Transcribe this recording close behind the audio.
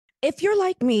If you're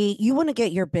like me, you want to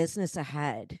get your business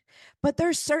ahead, but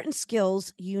there's certain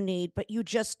skills you need, but you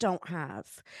just don't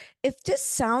have. If this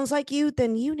sounds like you,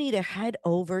 then you need to head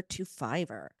over to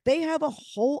Fiverr. They have a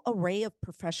whole array of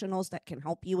professionals that can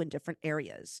help you in different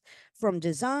areas, from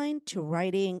design to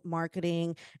writing,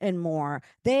 marketing, and more.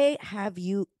 They have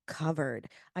you covered.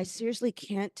 I seriously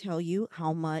can't tell you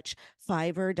how much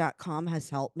Fiverr.com has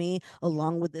helped me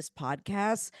along with this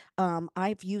podcast.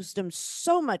 I've used them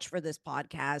so much for this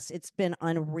podcast. It's been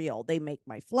unreal. They make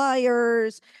my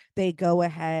flyers. They go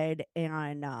ahead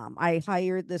and I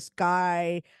hired this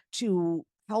guy to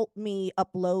help me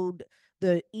upload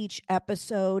the each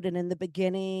episode. And in the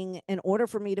beginning, in order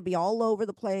for me to be all over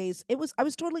the place, I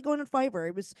was totally going on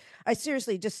Fiverr. I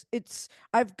seriously just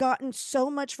I've gotten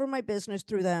so much for my business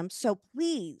through them. So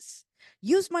please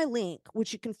use my link,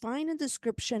 which you can find in the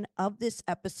description of this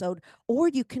episode, or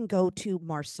you can go to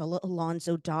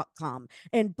marcellaalonso.com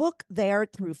and book there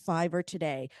through Fiverr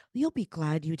today. You'll be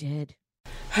glad you did.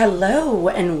 Hello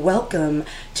and welcome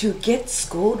to Get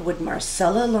Schooled with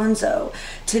Marcella Alonso.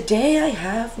 Today I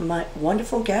have my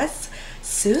wonderful guest,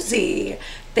 Susie.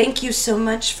 Thank you so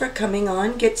much for coming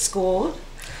on Get Schooled.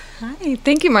 Hi,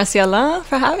 thank you, Marcella,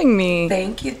 for having me.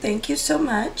 Thank you so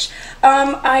much.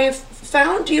 I've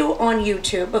found you on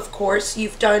YouTube, of course.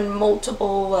 You've done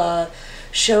multiple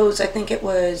shows. I think it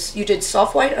was, you did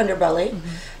Soft White Underbelly,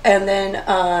 and then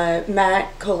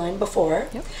Matt Cullen before.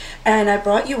 Yep. And I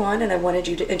brought you on and I wanted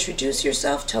you to introduce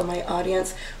yourself, tell my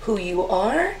audience who you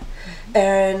are,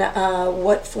 and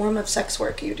what form of sex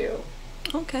work you do.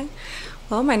 Okay.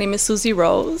 Well, my name is Susie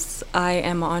Rose. I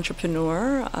am an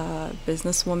entrepreneur, a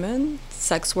businesswoman,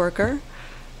 sex worker.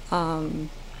 I'm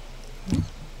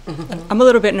a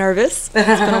little bit nervous.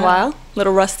 It's been a while, a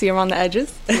little rusty around the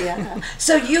edges. Yeah.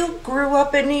 So you grew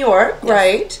up in New York, yes,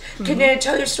 right? Can you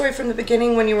tell your story from the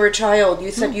beginning when you were a child?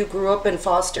 You said you grew up in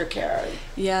foster care.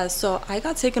 Yeah, so I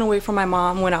got taken away from my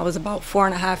mom when I was about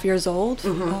 4.5 years old,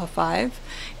 5.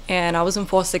 And I was in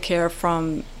foster care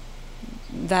from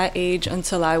that age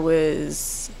until I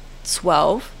was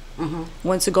 12.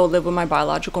 Went to go live with my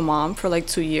biological mom for like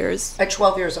 2 years. At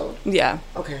 12 years old? Yeah.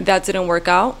 Okay. That didn't work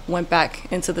out. Went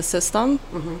back into the system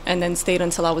and then stayed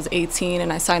until I was 18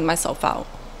 and I signed myself out.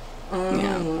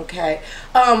 Okay.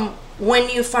 When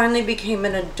you finally became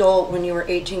an adult, when you were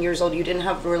 18 years old, you didn't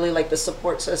have really like the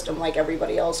support system like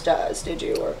everybody else does, did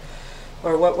you?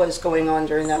 Or what was going on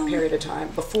during that period of time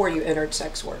before you entered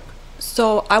sex work?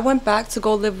 So I went back to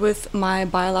go live with my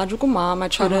biological mom. I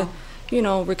tried to,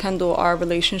 rekindle our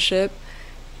relationship.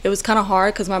 It was kind of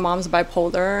hard because my mom's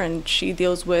bipolar and she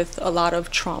deals with a lot of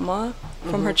trauma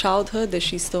from her childhood that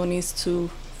she still needs to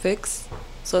fix.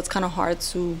 So it's kind of hard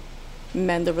to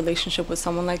mend the relationship with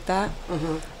someone like that.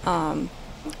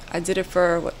 I did it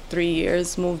for 3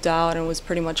 years, moved out, and was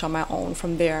pretty much on my own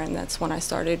from there. And that's when I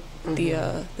started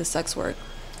the sex work.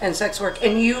 And sex work.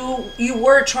 And you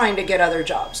were trying to get other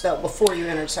jobs, though, before you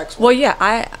entered sex work. Well, yeah,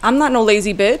 I'm not no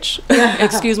lazy bitch.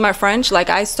 Excuse my French. Like,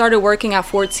 I started working at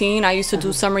 14. I used to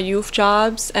do summer youth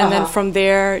jobs. And then from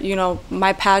there,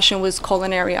 my passion was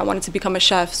culinary. I wanted to become a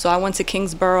chef. So I went to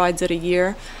Kingsborough. I did a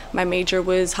year. My major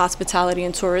was hospitality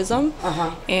and tourism.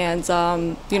 And,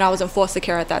 I was in foster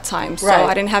care at that time. So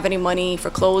I didn't have any money for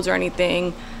clothes or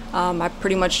anything. I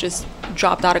pretty much just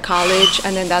dropped out of college,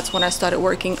 and then that's when I started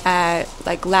working at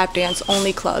like lap dance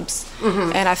only clubs.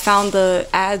 And I found the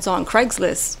ads on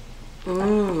Craigslist,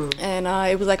 and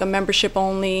it was like a membership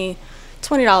only,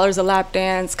 $20 a lap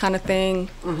dance kind of thing.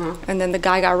 And then the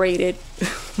guy got raided.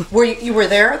 You were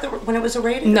there when it was a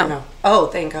raid? No. Oh,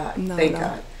 thank God. No, thank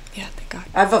God. Yeah, thank God.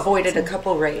 I've avoided a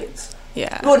couple raids.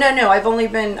 Yeah. Well, no. I've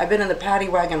been in the paddy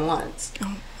wagon once.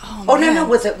 Oh no,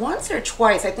 was it once or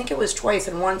twice? I think it was twice,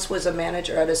 and once was a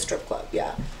manager at a strip club.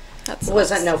 Yeah. That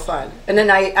wasn't no fun. And then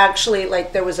I actually,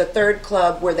 there was a third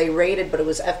club where they raided, but it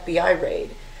was FBI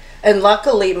raid. And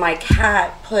luckily my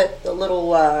cat put the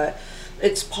little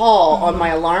its paw on my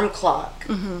alarm clock.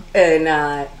 And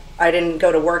I didn't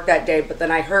go to work that day, but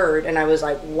then I heard and I was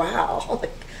like, wow.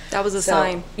 That was a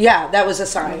sign. Yeah, that was a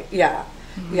sign. Yeah.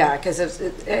 Yeah, because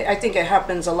I think it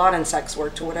happens a lot in sex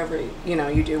work to whatever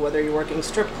you do, whether you're working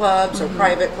strip clubs or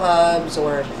private clubs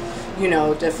or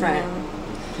different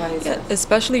places. Yeah,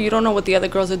 especially you don't know what the other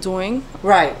girls are doing.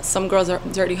 Right. Some girls are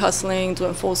dirty hustling,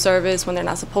 doing full service when they're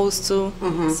not supposed to.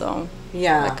 So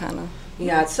that kind of.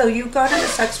 Yeah. So you got into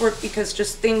sex work because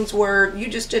you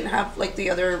just didn't have like the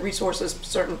other resources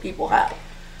certain people have.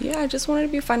 Yeah, I just wanted to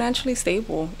be financially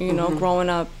stable. Growing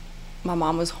up, my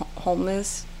mom was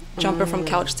homeless. Jumping from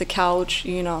couch to couch,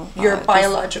 Your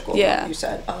biological mom, you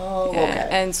said. Oh, yeah. okay.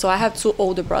 And so I have 2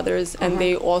 older brothers, and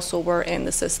they also were in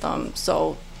the system.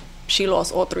 So she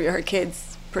lost all 3 of her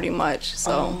kids pretty much.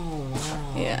 So,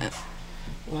 wow. Yeah.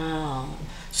 Wow.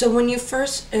 So when you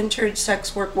first entered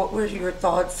sex work, what were your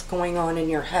thoughts going on in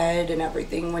your head and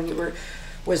everything when you were,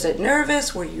 was it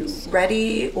nervous? Were you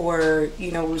ready? Or,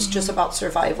 you know, it was just about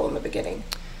survival in the beginning?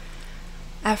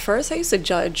 At first, I used to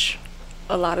judge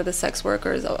a lot of the sex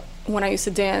workers. When I used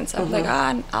to dance, I was like,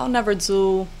 I'll never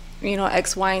do, you know,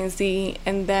 X, Y, and Z.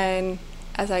 And then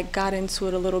as I got into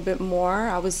it a little bit more,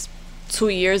 I was 2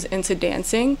 years into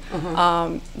dancing.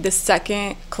 The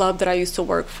second club that I used to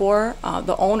work for,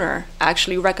 the owner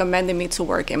actually recommended me to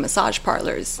work in massage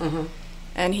parlors.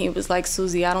 And he was like,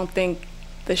 Susie, I don't think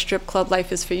the strip club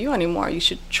life is for you anymore. You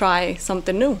should try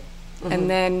something new. And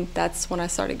then that's when I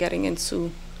started getting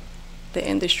into the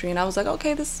industry. And I was like,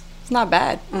 okay, this is not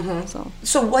bad.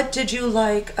 So what did you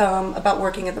like about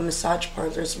working at the massage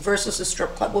parlors versus the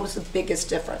strip club? What was the biggest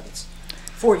difference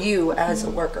for you as a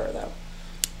worker, though?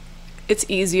 It's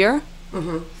easier,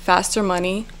 faster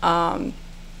money.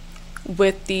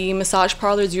 With the massage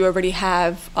parlors, you already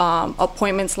have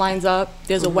appointments lined up.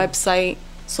 There's a website,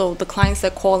 so the clients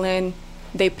that call in,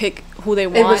 they pick who they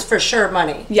want. It was for sure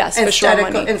money. Yes, for sure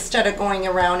money. Instead of going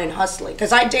around and hustling.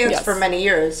 Because I danced for many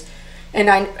years, and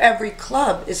every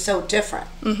club is so different.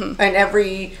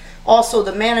 And also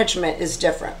the management is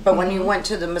different. But when you went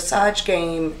to the massage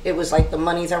game, it was like the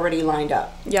money's already lined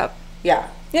up. Yep. Yeah.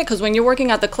 Yeah, because when you're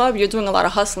working at the club, you're doing a lot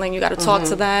of hustling. You got to talk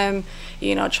to them,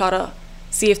 you know, try to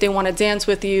see if they want to dance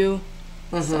with you.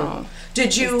 So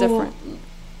did you,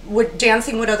 with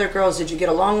dancing with other girls, did you get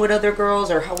along with other girls,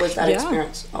 or how was that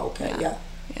experience? Oh, okay,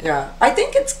 yeah. I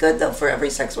think it's good, though, for every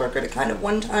sex worker to kind of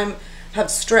one time have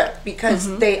strip,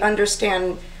 because they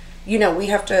understand, you know, we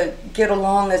have to get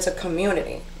along as a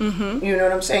community. You know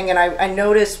what I'm saying? And I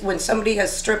notice when somebody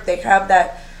has stripped, they have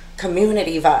that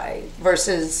community vibe,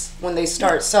 versus when they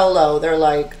start solo, they're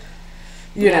like,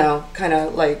 you know, kind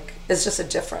of like, it's just a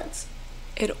difference.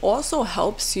 It also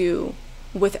helps you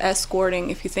with escorting,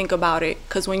 if you think about it,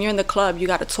 because when you're in the club, you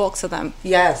got to talk to them.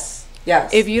 Yes.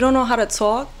 If you don't know how to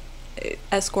talk,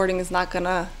 escorting is not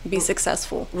gonna be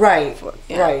successful. Right.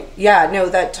 No,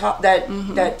 that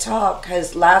talk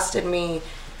has lasted me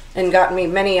and gotten me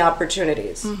many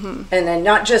opportunities. And then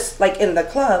not just like in the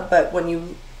club, but when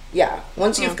you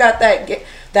once you've got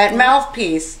that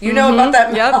mouthpiece, you know about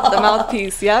that the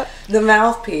mouthpiece. The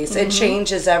mouthpiece, it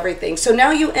changes everything. So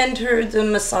now you enter the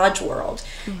massage world.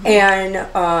 And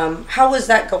how was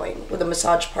that going with the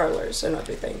massage parlors and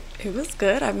everything? It was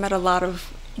good. I've met a lot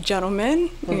of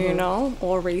gentlemen, you know,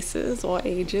 all races, all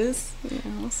ages, you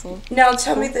know. So now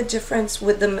tell me the difference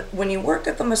with them when you worked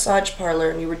at the massage parlor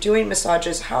and you were doing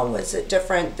massages. How was it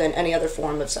different than any other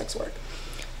form of sex work?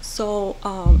 So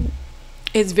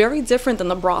it's very different than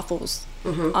the brothels.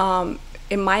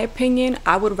 In my opinion,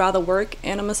 I would rather work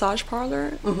in a massage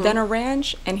parlor than a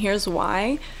ranch, and here's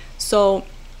why. So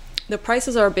the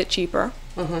prices are a bit cheaper,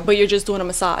 but you're just doing a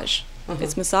massage.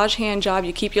 It's massage hand job.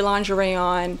 You keep your lingerie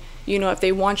on. You know, if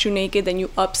they want you naked, then you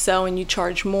upsell and you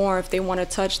charge more. If they want to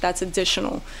touch, that's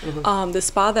additional. The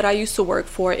spa that I used to work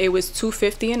for, it was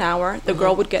 $250 an hour. The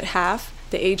girl would get half.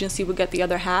 The agency would get the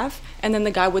other half, and then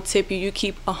the guy would tip you. You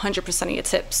keep 100% of your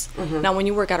tips. Now, when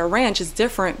you work at a ranch, it's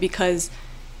different because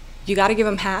you got to give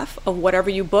them half of whatever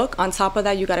you book. On top of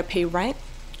that, you got to pay rent.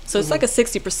 So it's like a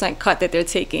 60% cut that they're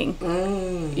taking,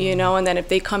 you know, and then if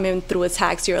they come in through a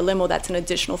taxi or a limo, that's an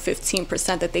additional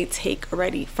 15% that they take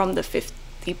already from the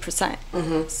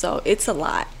 50%. So it's a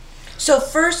lot. So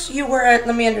first you were at,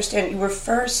 let me understand, you were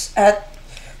first at,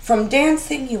 from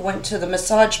dancing, you went to the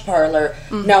massage parlor.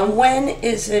 Now, when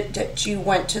is it that you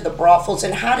went to the brothels,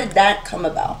 and how did that come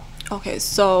about? Okay,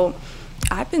 so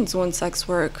I've been doing sex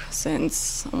work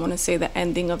since, I want to say, the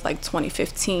ending of like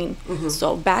 2015.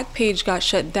 So Backpage got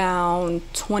shut down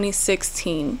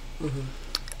 2016.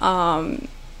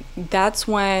 That's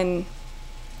when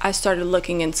I started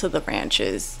looking into the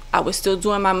ranches. I was still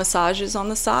doing my massages on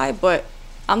the side, but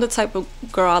I'm the type of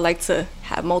girl, I like to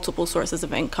have multiple sources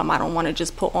of income. I don't want to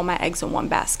just put all my eggs in one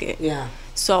basket.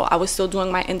 So I was still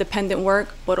doing my independent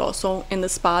work, but also in the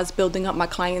spas, building up my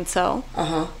clientele.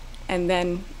 And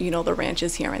then, you know, the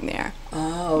ranches here and there.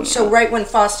 So right when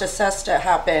Fosta Sesta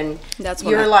happened, that's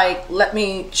when you're like, let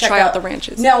me try out the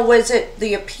ranches. Now, was it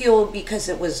the appeal because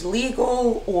it was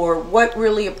legal, or what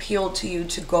really appealed to you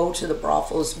to go to the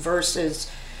brothels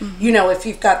versus, you know, if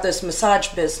you've got this massage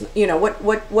business, you know,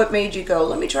 what made you go,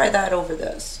 let me try that over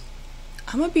this?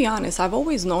 I'm gonna be honest, I've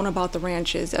always known about the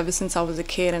ranches ever since I was a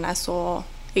kid, and I saw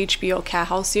HBO Cat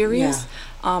House series.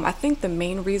 I think the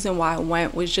main reason why I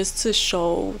went was just to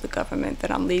show the government that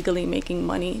I'm legally making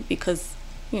money, because,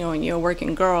 you know, when you're a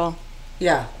working girl,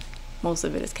 most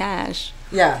of it is cash.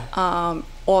 Yeah.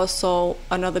 Also,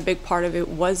 another big part of it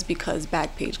was because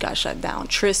Backpage got shut down.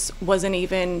 Tris wasn't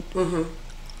even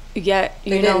yet,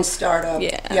 they didn't start up.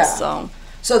 Yeah.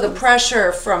 So the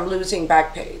pressure from losing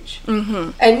Backpage.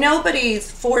 And nobody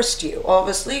forced you.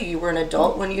 Obviously, you were an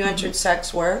adult when you entered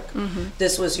sex work.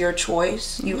 This was your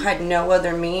choice. You had no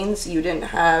other means. You didn't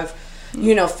have,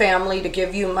 family to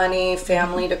give you money,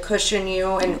 family to cushion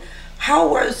you. And how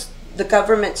was the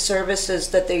government services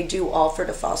that they do offer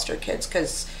to foster kids?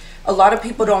 Because a lot of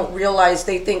people don't realize,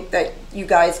 they think that you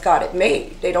guys got it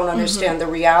made. They don't understand the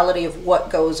reality of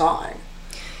what goes on.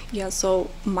 Yeah, so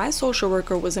my social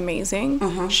worker was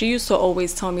amazing. She used to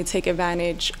always tell me take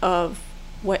advantage of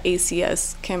what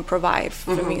ACS can provide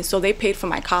for me. So they paid for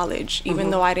my college. Even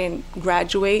though I didn't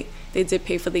graduate, they did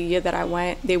pay for the year that I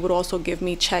went. They would also give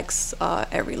me checks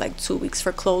every 2 weeks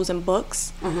for clothes and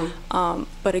books.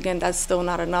 But again, that's still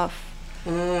not enough.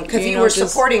 Because you were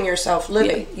supporting yourself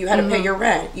living. You had to pay your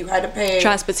rent. You had to pay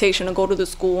transportation to go to the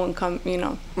school and come,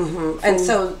 And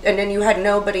then you had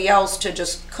nobody else to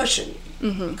just cushion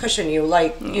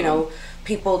you,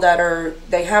 people that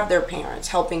they have their parents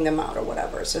helping them out or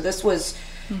whatever. So this was,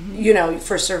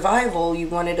 for survival, you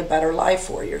wanted a better life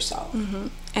for yourself.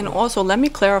 And also, let me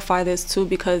clarify this too,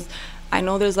 because I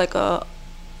know there's a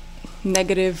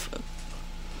negative,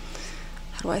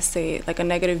 how do I say it, a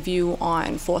negative view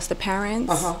on foster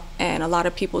parents. And a lot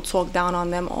of people talk down on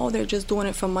them. Oh, they're just doing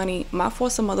it for money. My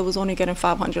foster mother was only getting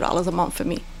 $500 a month for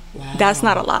me. Wow. That's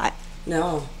not a lot.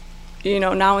 No.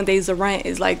 Nowadays the rent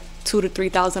is $2,000 to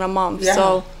 $3,000 a month. Yeah.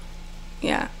 So,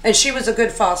 yeah. And she was a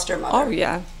good foster mother. Oh,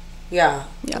 yeah. Yeah.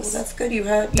 Yes. Well, that's good. You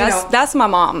had, that's my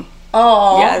mom.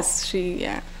 Oh. Yes,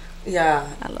 Yeah.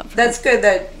 I love her. That's good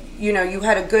that, you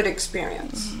had a good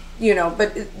experience.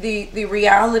 But the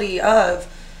reality of,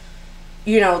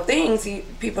 things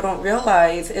people don't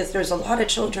realize is there's a lot of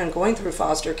children going through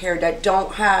foster care that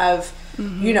don't have,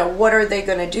 what are they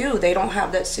going to do? They don't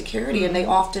have that security, and they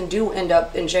often do end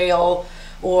up in jail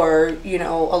or,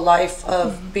 a life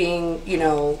of being,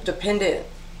 dependent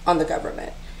on the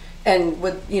government. And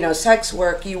with, sex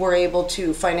work, you were able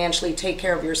to financially take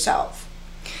care of yourself.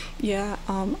 Yeah,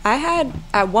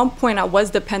 at one point I was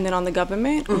dependent on the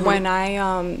government when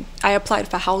I applied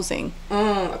for housing.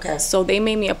 Okay. So they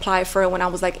made me apply for it when I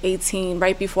was 18,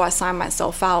 right before I signed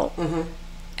myself out.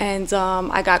 And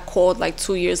I got called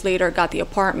 2 years later, got the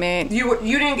apartment. You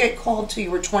didn't get called till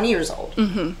you were 20 years old.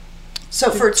 So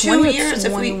for 2 years,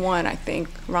 21, I think,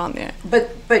 around there.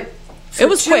 But it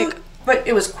was quick.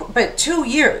 But 2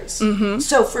 years.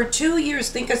 So for 2 years,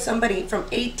 think of somebody from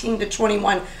 18 to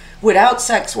 21 without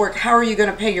sex work. How are you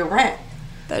going to pay your rent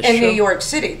in New York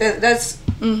City? That's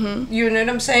you know what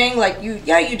I'm saying?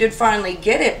 You did finally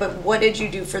get it, but what did you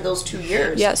do for those 2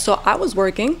 years? Yeah, so I was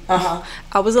working.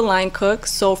 I was a line cook.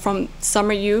 So from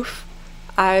summer youth,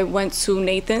 I went to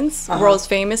Nathan's, world's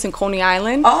famous in Coney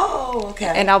Island. Oh,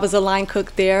 okay. And I was a line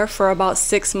cook there for about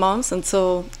 6 months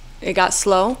until it got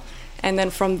slow. And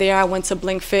then from there, I went to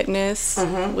Blink Fitness,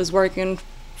 was working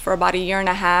for about a year and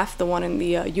a half, the one in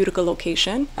the Utica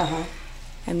location.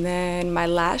 And then my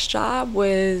last job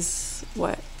was,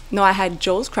 I had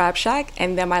Joe's Crab Shack,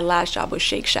 and then my last job was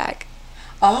Shake Shack.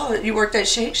 Oh, you worked at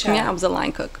Shake Shack? Yeah, I was a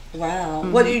line cook. Wow.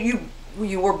 Well,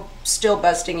 you were still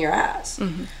busting your ass.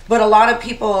 But a lot of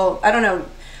people, I don't know,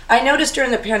 I noticed during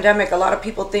the pandemic, a lot of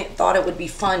people thought it would be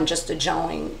fun just to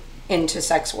join into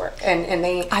sex work, and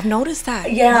I've noticed that.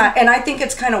 And I think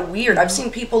it's kind of weird. I've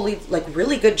seen people leave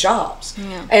really good jobs,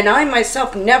 and I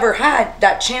myself never had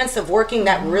that chance of working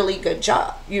that really good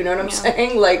job. You know what I'm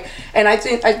saying? And I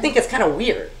think it's kind of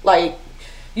weird.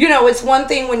 It's one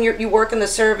thing when you work in the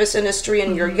service industry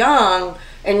and you're young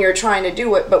and you're trying to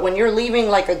do it, but when you're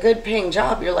leaving a good paying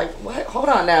job, you're like, what? Hold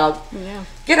on now,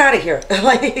 get out of here.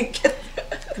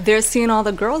 They're seeing all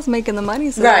the girls making the money,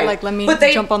 so right. let me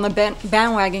jump on the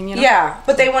bandwagon, Yeah,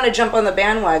 but they want to jump on the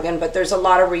bandwagon, but there's a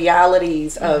lot of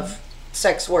realities of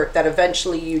sex work that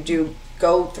eventually you do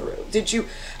go through.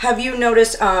 Have you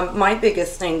noticed, my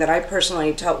biggest thing that I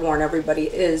personally warn everybody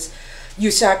is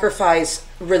you sacrifice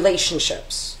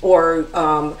relationships, or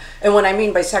and what I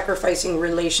mean by sacrificing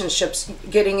relationships,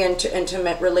 getting into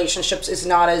intimate relationships is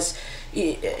not as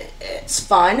it's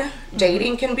fun.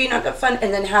 Dating can be not that fun,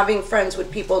 and then having friends with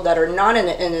people that are not in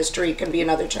the industry can be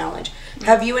another challenge.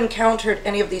 Have you encountered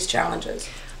any of these challenges?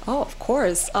 Oh, of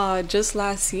course. Just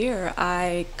last year,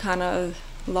 I kind of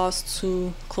lost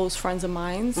 2 close friends of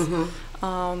mine.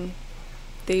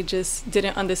 They just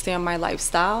didn't understand my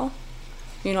lifestyle.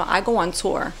 I go on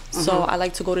tour, so I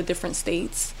like to go to different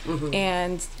states,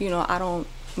 and I don't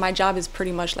my job is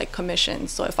pretty much like commission.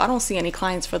 So if I don't see any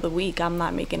clients for the week, I'm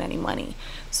not making any money.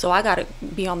 So I got to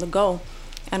be on the go.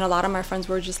 And a lot of my friends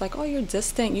were just like, oh, you're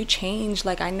distant, you changed,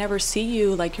 like I never see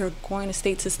you, like you're going to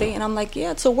state. And I'm like,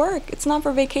 yeah, it's a work, it's not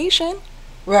for vacation.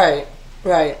 Right.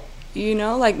 You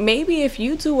know, like maybe if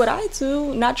you do what I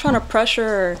do, not trying to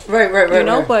pressure, right, you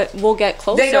know, but we'll get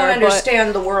closer. They don't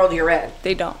understand the world you're in.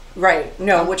 They don't. Right.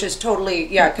 No, which is totally,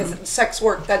 because sex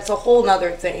work, that's a whole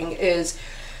nother thing, is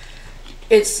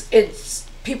it's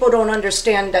people don't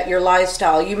understand that your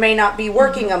lifestyle, you may not be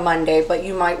working a Monday, but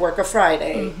you might work a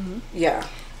Friday. Yeah.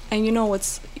 And you know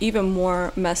what's even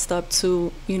more messed up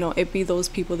too, you know, it be those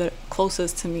people that are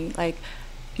closest to me, like,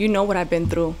 you know what I've been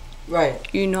through. Right.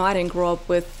 You know, I didn't grow up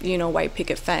with, you know, white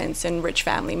picket fence and rich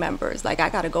family members. Like, I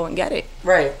got to go and get it.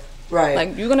 Right.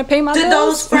 Like, you're going to pay my bills? Did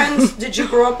those friends, did you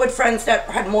grow up with friends that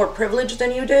had more privilege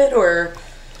than you did, or?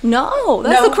 No,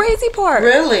 that's the crazy part.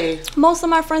 Really? Most of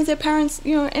my friends, their parents,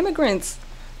 you know, immigrants.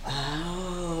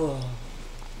 Oh.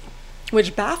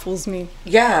 Which baffles me.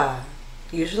 Yeah.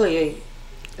 Usually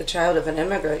a child of an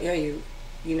immigrant, you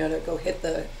know, to go hit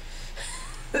the,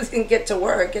 and get to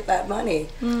work, get that money.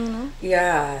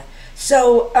 Yeah.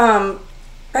 So,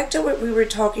 back to what we were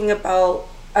talking about,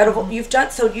 you've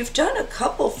done a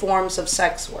couple forms of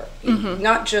sex work,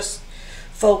 not just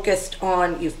focused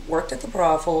on, you've worked at the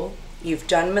brothel, you've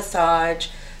done massage,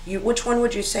 which one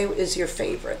would you say is your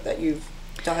favorite that you've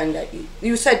done, that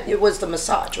you said it was the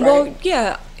massage, right? Well,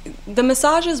 yeah, the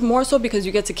massage is more so because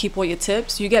you get to keep all your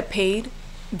tips, you get paid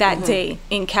that day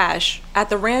in cash. At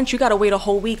the ranch, you got to wait a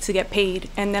whole week to get paid,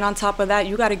 and then on top of that,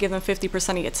 you got to give them 50%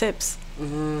 of your tips.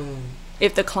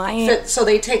 If the client, so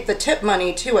they take the tip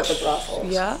money too at the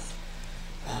brothels. Yeah.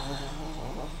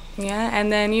 Yeah,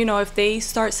 and then, you know, if they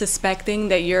start suspecting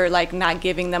that you're like not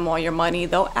giving them all your money,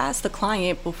 they'll ask the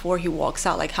client before he walks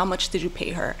out, like, how much did you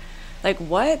pay her? Like,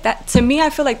 what? That, to me, I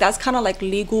feel like that's kind of like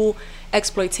legal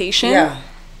exploitation. Yeah,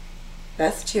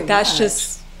 that's too much. That's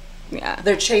just, yeah.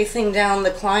 They're chasing down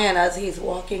the client as he's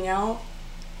walking out.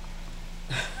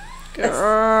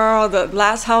 Girl, the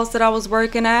last house that I was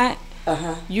working at,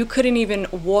 you couldn't even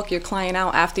walk your client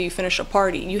out after you finish a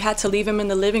party. You had to leave him in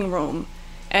the living room.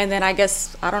 And then I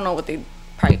guess, I don't know what they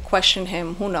probably questioned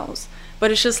him, who knows.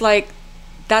 But it's just like,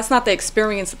 that's not the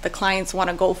experience that the clients want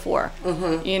to go for,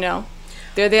 you know?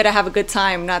 They're there to have a good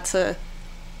time, not to...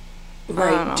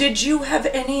 Right. Did you have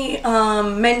any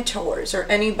mentors or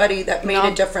anybody that made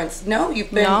a difference? No,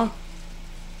 you've been... No.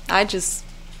 I just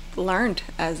learned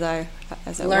as I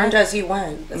learned as you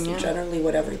went. That's generally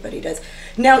what everybody does.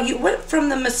 Now, you went from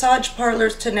the massage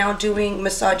parlors to now doing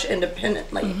massage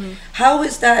independently. How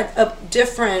is that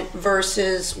different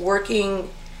versus working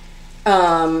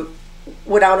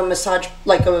without a massage,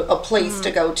 like a place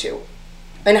to go to?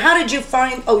 And how did you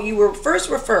find, you were first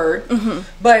referred,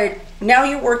 but now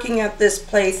you're working at this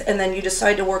place and then you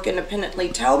decide to work independently.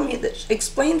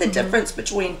 Explain the difference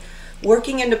between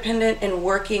working independent and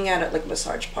working at a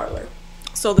massage parlor.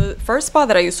 So the first spot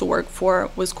that I used to work for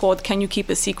was called Can You Keep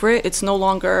a Secret? It's no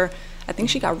longer, I think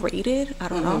she got raided, I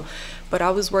don't know. But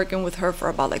I was working with her for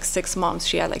about 6 months.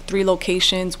 She had 3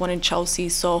 locations, one in Chelsea,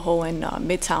 Soho, and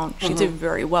Midtown. She did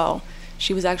very well.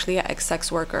 She was actually an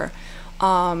ex-sex worker.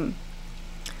 I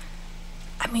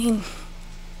mean,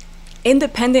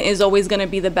 independent is always going to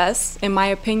be the best, in my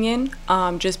opinion,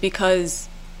 just because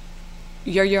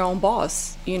you're your own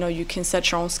boss. You know, you can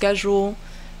set your own schedule,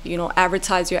 you know,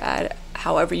 advertise your ad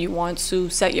however you want to,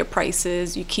 set your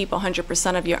prices, you keep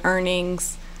 100% of your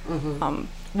earnings.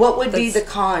 What would be the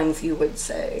cons, you would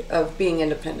say, of being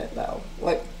independent, though?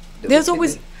 There's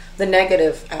always the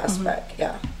negative aspect,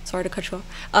 Sorry to cut you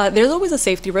off. There's always a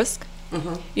safety risk,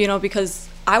 you know, because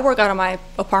I work out of my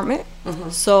apartment,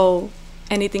 so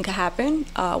anything could happen.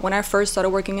 When I first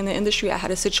started working in the industry, I had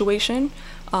a situation,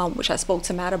 which I spoke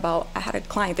to Matt about. I had a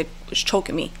client that was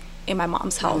choking me in my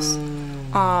mom's house.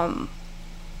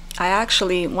 I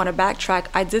actually want to backtrack.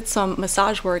 I did some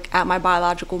massage work at my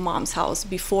biological mom's house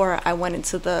before I went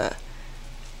into the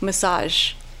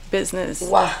massage business.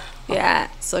 Wow. Yeah,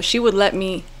 so she would let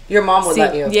me. Your mom would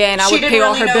let you? Yeah, and I would pay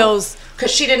all her bills.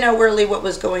 Because she didn't know really what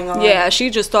was going on? Yeah, she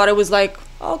just thought it was like,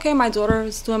 okay, my daughter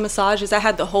is doing massages. I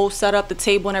had the whole setup, the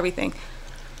table and everything.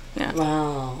 Yeah.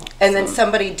 Wow. And then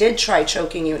somebody did try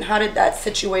choking you. And how did that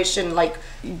situation,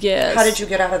 yes. How did you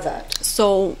get out of that?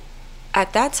 So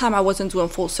at that time, I wasn't doing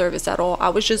full service at all. I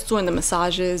was just doing the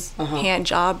massages, hand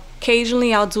job.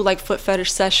 Occasionally, I'll do foot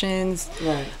fetish sessions.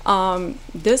 Right.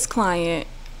 This client,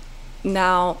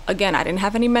 now, again, I didn't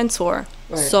have any mentor.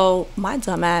 Right. So my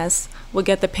dumb ass would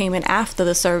get the payment after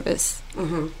the service.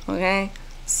 Okay?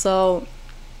 So,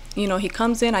 you know, he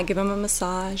comes in, I give him a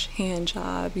massage, hand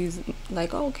job. He's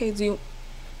like, oh, okay,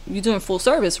 you doing full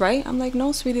service, right? I'm like,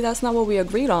 no, sweetie, that's not what we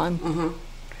agreed on.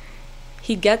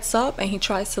 He gets up and he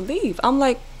tries to leave. I'm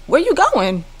like, where you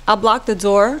going? I block the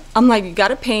door. I'm like, you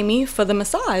gotta pay me for the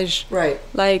massage. Right.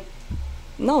 Like,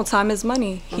 no, time is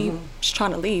money. He's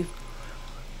trying to leave.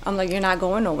 I'm like, you're not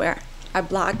going nowhere. I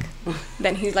block.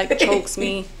 Then he like chokes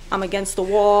me. I'm against the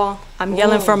wall. I'm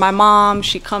yelling for my mom.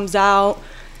 She comes out,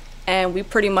 and we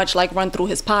pretty much like run through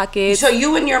his pockets. So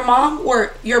you and your mom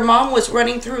was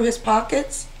running through his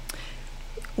pockets?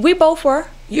 We both were.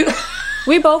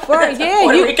 We both were. That's yeah. A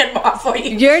Puerto Rican mom for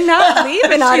you. You're not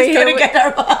leaving out of She's here. gonna get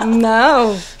her mom.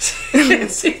 No.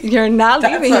 You're not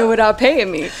leaving here without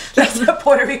paying me. That's a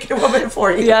Puerto Rican woman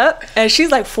for you. Yep. And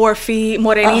she's like 4 feet,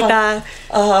 morenita.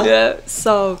 Yeah.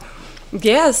 So,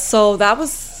 yeah. So that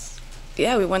was,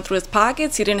 yeah, we went through his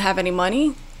pockets. He didn't have any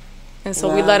money. And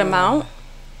so we let him out.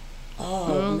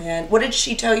 Oh, man. What did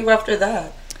she tell you after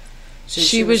that?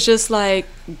 She was just like,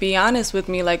 be honest with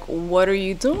me. Like, what are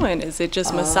you doing? Is it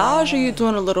just massage or are you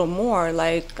doing a little more?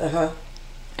 Like,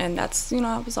 and that's,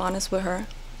 I was honest with her,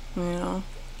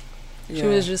 She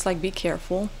was just like, be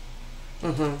careful.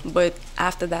 But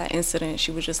after that incident,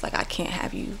 she was just like, I can't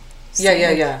have you.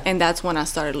 Yeah. And that's when I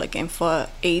started looking for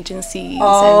agencies.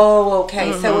 Oh,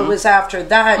 okay. So it was after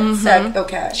that.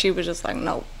 Okay. She was just like,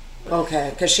 no. Okay,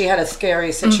 because she had a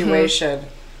scary situation.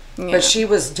 Yeah. But she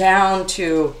was down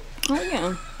to... Oh,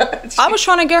 yeah. I was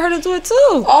trying to get her to do it too.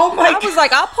 Oh my God. I was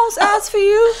like, I'll post ads for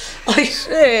you.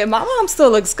 Shit, my mom still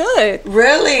looks good.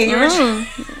 Really?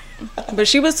 But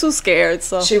she was too scared.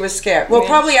 So she was scared. Well,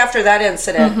 probably after that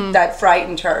incident that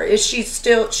frightened her. Is she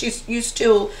still? You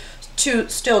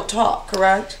still talk,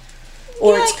 correct?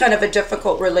 Or it's kind of a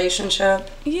difficult relationship.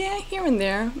 Yeah, here and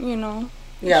there,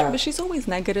 Yeah. But she's always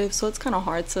negative, so it's kind of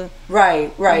hard to.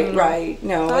 Right.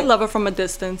 No, I love her from a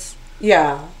distance.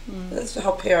 Yeah, that's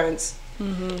how parents.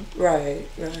 Right.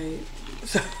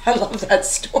 So I love that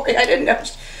story. I didn't know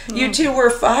you two were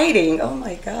fighting. Oh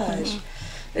my gosh,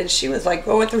 and she was like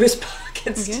going through his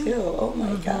pockets too. Oh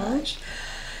my gosh.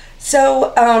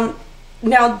 So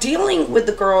now dealing with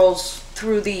the girls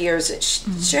through the years,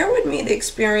 share with me the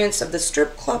experience of the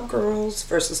strip club girls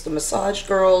versus the massage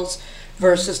girls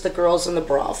versus the girls in the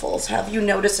brothels. Have you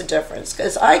noticed a difference?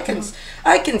 Because I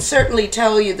can certainly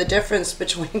tell you the difference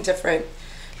between different,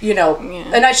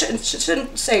 and I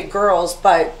shouldn't say girls,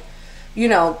 but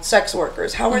sex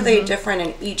workers. How are they different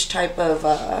in each type of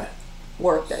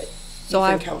work that you've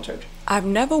encountered? I've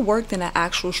never worked in an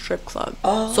actual strip club.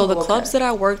 Oh, so the clubs that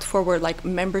I worked for were like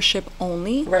membership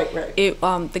only. Right.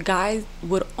 The guy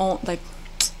would own, like,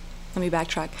 let me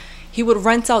backtrack. He would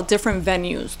rent out different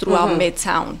venues throughout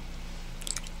Midtown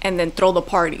and then throw the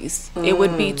parties. It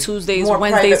would be Tuesdays, More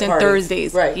Wednesdays, and parties.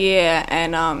 Thursdays. Right. Yeah,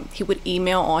 and he would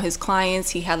email all his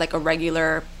clients. He had like a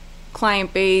regular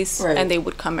client base, and they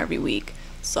would come every week.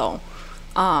 So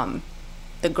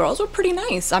the girls were pretty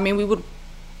nice. I mean, we would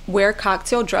wear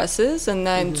cocktail dresses and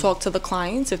then talk to the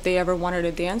clients. If they ever wanted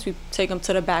to dance, we'd take them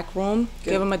to the back room,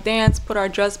 give them a dance, put our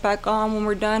dress back on. When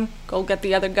we're done, go get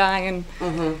the other guy. And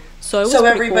so it was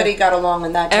everybody cool. got along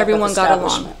in that type Everyone of got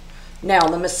establishment. along. Now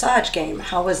the massage game,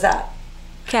 how was that?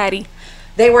 Catty.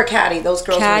 They were catty. Those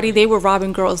girls They were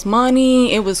robbing girls'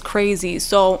 money. It was crazy.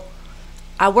 So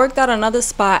I worked at another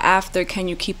spot after Can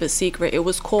You Keep a Secret. It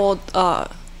was called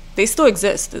they still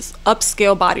exist. It's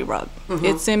Upscale Body Rub.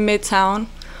 It's in Midtown.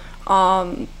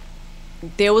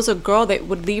 There was a girl that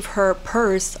would leave her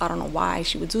purse, I don't know why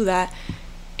she would do that,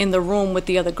 in the room with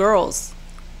the other girls.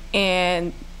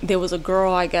 And there was a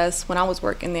girl, I guess, when I was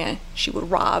working there, she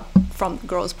would rob from the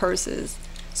girls' purses.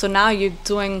 So now you're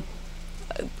doing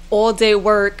all day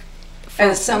work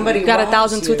and somebody got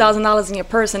 $1,000, $2,000 in your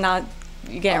purse, and now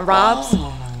you're getting robbed.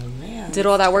 Oh man! Did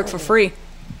all that work for free.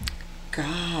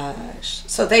 Gosh.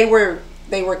 So they were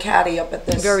catty up at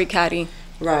this. Very catty.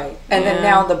 Right. And then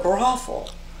now the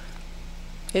brothel.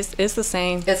 It's the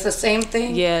same. It's the same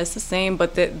thing? Yeah, it's the same,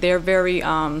 but they're very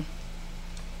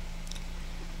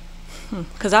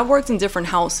because I've worked in different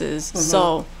houses.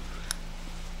 So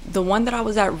the one that I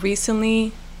was at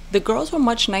recently, the girls were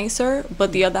much nicer,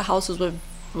 but the other houses were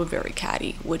very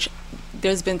catty, which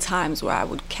there's been times where I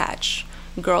would catch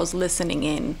girls listening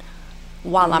in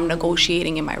while I'm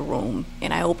negotiating in my room,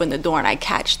 and I open the door and I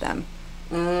catch them.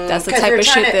 That's the type of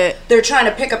shit that they're trying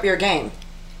to pick up your game.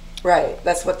 Right,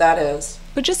 that's what that is.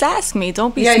 But just ask me,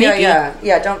 don't be sneaky.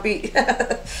 Yeah, don't be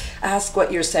ask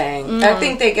what you're saying. I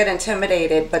think they get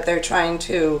intimidated, but they're trying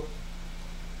to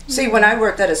see. When I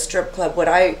worked at a strip club, what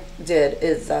I did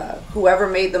is whoever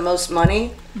made the most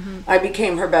money, I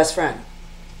became her best friend.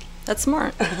 That's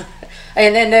smart.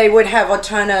 And then they would have a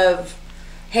ton of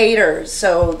haters.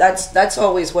 So that's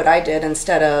always what I did,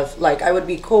 instead of like, I would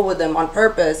be cool with them on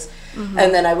purpose,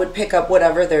 and then I would pick up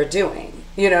whatever they're doing.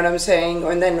 You know what I'm saying?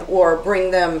 Or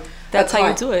bring them. That's how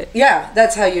you do it. Yeah,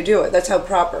 that's how you do it. That's how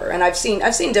proper. And I've seen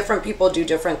different people do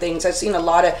different things. I've seen a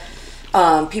lot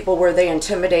of people where they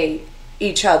intimidate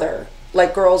each other.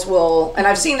 Like girls will, and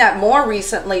I've seen that more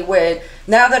recently with,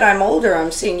 now that I'm older,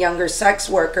 I'm seeing younger sex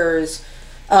workers.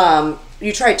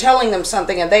 You try telling them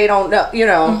something and they don't know,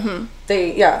 and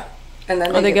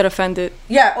then they get offended.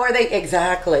 Yeah, or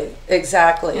exactly.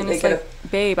 And they it's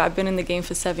like, babe, I've been in the game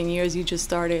for 7 years. You just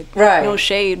started. Right. No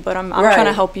shade, but I'm trying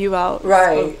to help you out.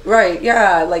 Right, so. Right,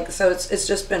 yeah. Like, so it's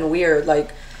just been weird.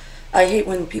 Like, I hate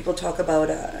when people talk about,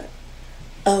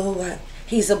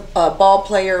 he's a ball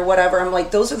player or whatever. I'm like,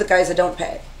 those are the guys that don't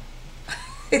pay.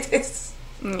 It's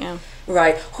yeah.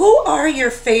 Right. Who are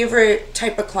your favorite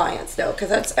type of clients, though?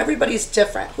 Because everybody's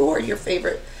different. Who are your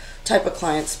favorite type of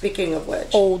clients? Speaking of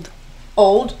which, old.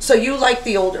 So you like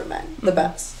the older men the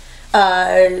best,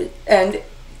 and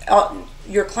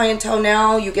your clientele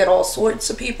now, you get all sorts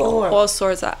of people. All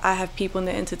sorts. I have people in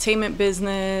the entertainment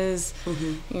business.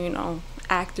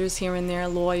 Actors here and there,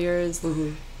 lawyers,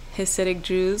 Hasidic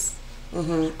Jews.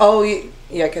 Oh,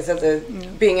 yeah, because of the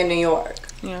being in New York.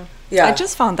 Yeah. Yeah. I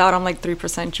just found out I'm like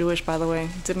 3% Jewish, by the way.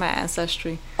 Did my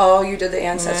ancestry. Oh, you did the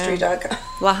Ancestry.com.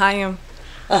 L'chaim.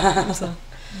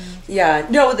 Yeah.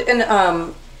 No,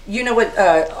 and you know what?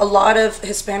 A lot of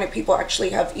Hispanic people actually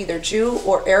have either Jew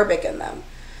or Arabic in them.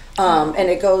 And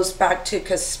it goes back to,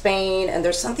 because Spain, and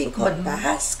there's something called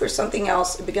Basque or something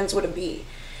else. It begins with a B.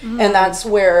 And that's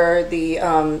where the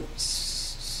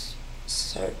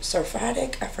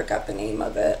Sephardic, I forgot the name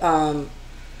of it.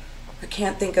 I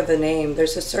can't think of the name.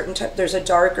 There's a certain type, there's a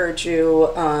darker Jew,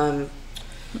 I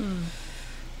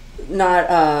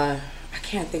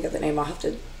can't think of the name. I'll have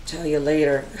to tell you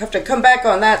later. I have to come back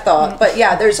on that thought. But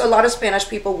yeah, there's a lot of Spanish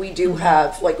people we do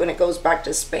have, like when it goes back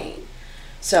to Spain.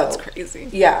 So that's crazy.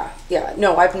 Yeah.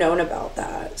 No, I've known about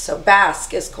that. So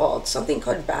Basque is called, something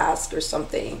called Basque or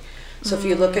something. So if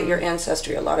you look at your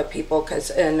ancestry, a lot of people,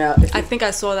 I think I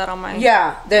saw that on my...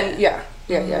 Yeah, then, yeah.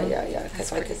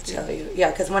 Because I could tell you. Yeah,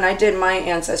 because when I did my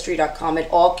Ancestry.com, it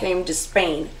all came to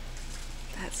Spain.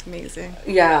 That's amazing.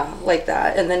 Yeah, like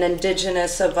that. And then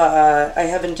I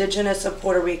have indigenous of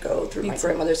Puerto Rico through my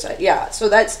grandmother's side. Yeah, so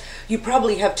you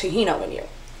probably have Taino in you.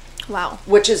 Wow.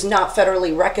 Which is not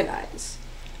federally recognized.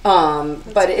 But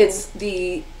cool. It's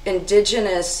the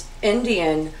indigenous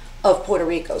Indian of Puerto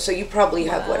Rico. So you probably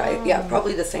have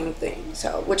probably the same thing.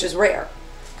 So, which is rare.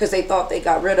 Because they thought they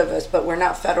got rid of us, but we're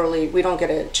not federally, we don't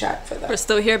get a check for that. We're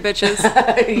still here, bitches.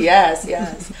 Yes.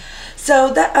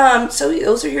 So so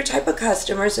those are your type of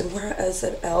customers, and where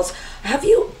else? Have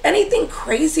you, anything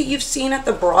crazy you've seen at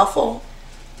the brothel?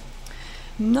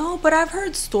 No, but I've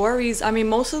heard stories. I mean,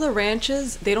 most of the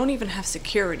ranches, they don't even have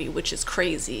security, which is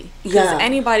crazy. Because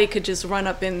anybody could just run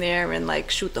up in there and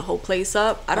like shoot the whole place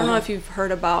up. I don't know if you've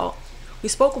heard about, we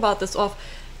spoke about this off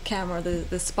camera,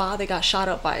 the spa, they got shot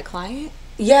up by a client.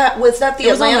 Yeah, was that the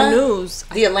Atlanta? It was on the news.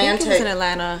 The Atlantic. I think it was in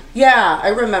Atlanta. Yeah, I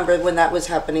remember when that was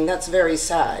happening. That's very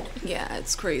sad. Yeah,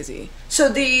 it's crazy.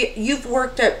 So you've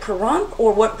worked at Pahrump,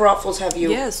 or what brothels have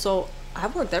you? Yeah, so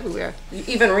I've worked everywhere.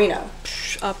 Even Reno?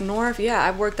 Up north, yeah.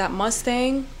 I've worked at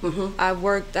Mustang. I've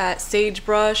worked at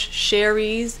Sagebrush,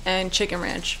 Sherry's, and Chicken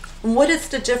Ranch. What is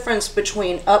the difference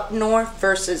between up north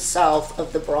versus south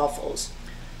of the brothels?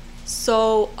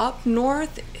 So up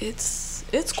north, it's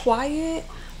quiet.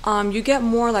 You get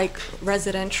more like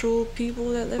residential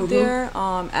people that live there.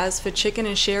 As for Chicken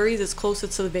and Sherry's, it's closer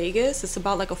to Vegas. It's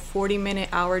about like a 40-minute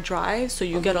hour drive, so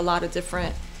you get a lot of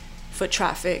different foot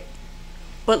traffic.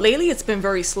 But lately it's been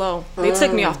very slow. They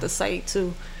took me off the site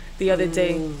too the other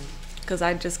day because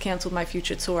I just canceled my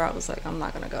future tour. I was like, I'm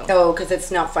not gonna go. Oh, because it's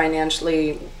not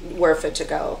financially worth it to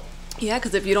go. Yeah,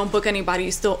 because if you don't book anybody,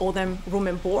 you still owe them room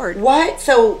and board. What?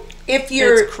 So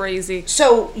it's crazy.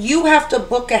 So you have to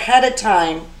book ahead of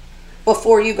time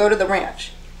before you go to the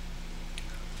ranch?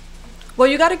 Well,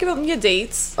 you got to give them your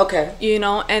dates. Okay.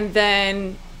 And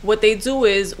then what they do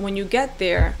is when you get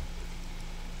there,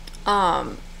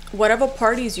 whatever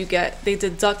parties you get, they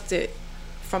deduct it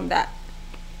from that.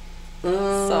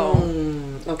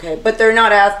 Okay, but they're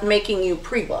not making you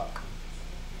pre-book?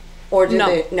 Or do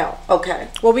they? No. Okay.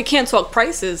 Well, we can't talk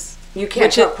prices. You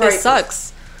can't talk prices. It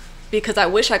sucks. Because I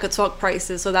wish I could talk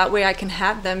prices, so that way I can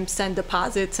have them send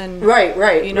deposits and right.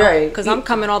 Because I'm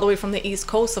coming all the way from the East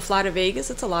Coast to fly to Vegas.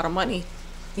 It's a lot of money.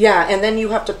 Yeah, and then you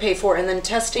have to pay for it. And then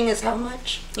testing is how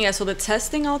much? Yeah, so the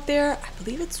testing out there, I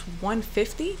believe it's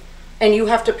 $150. And you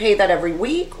have to pay that every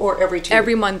week or every 2 weeks?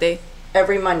 Every Monday.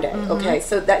 Every Monday. Okay,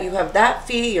 so that you have that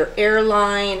fee, your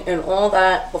airline, and all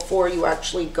that before you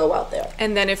actually go out there.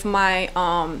 And then if my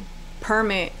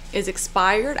permit is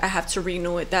expired, I have to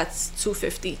renew it. That's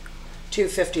 $250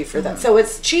 for that. So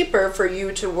it's cheaper for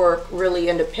you to work really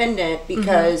independent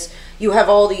because you have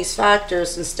all these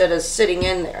factors instead of sitting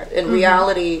in there. In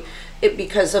reality,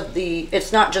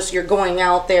 it's not just you're going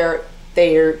out there,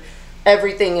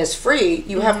 everything is free.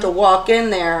 You have to walk in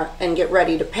there and get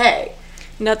ready to pay.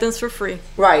 Nothing's for free.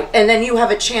 Right. And then you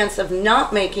have a chance of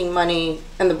not making money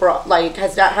in the like,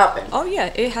 has that happened? Oh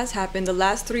yeah, it has happened. The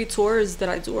last 3 tours that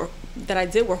I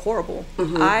did were horrible.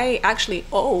 I actually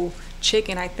owe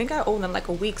Chicken, I think I owe them like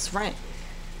a week's rent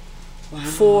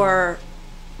for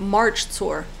March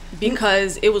tour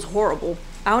because it was horrible.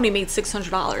 I only made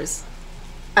 $600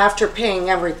 after paying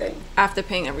everything.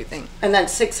 And then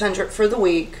 $600 for the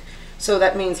week. So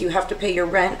that means you have to pay your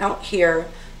rent out here.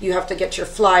 You have to get your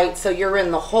flight, so you're in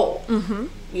the hole.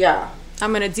 Yeah.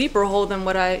 I'm in a deeper hole than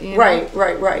what I,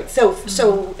 Right.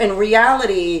 So in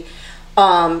reality,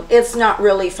 it's not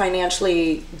really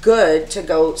financially good to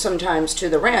go sometimes to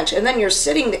the ranch. And then you're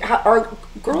sitting there. Are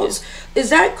girls, is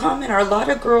that common? Are a lot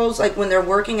of girls, like when they're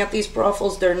working at these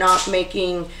brothels, they're not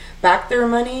making back their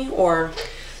money, or?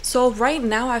 So right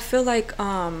now, I feel like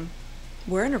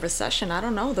we're in a recession. I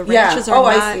don't know. The ranches are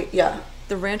not. I see. Yeah.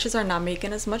 The ranches are not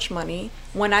making as much money.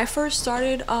 When I first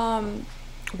started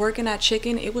working at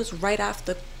Chicken, it was right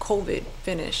after COVID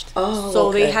finished.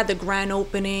 So they had the grand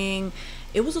opening.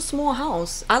 It was a small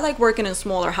house. I like working in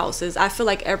smaller houses. I feel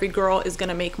like every girl is going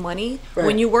to make money. Right.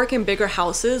 When you work in bigger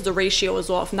houses, the ratio is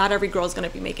off. Not every girl is going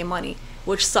to be making money,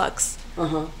 which sucks.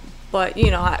 But,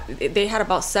 they had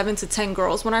about 7 to 10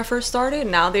 girls when I first started.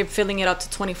 Now they're filling it up to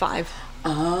 25.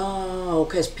 Oh,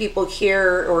 because people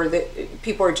here,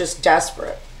 people are just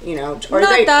desperate,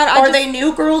 Are they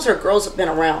new girls or girls have been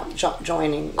around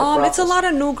joining? It's a lot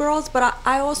of new girls, but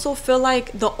I also feel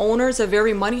like the owners are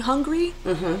very money hungry.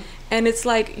 And it's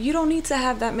like, you don't need to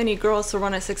have that many girls to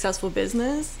run a successful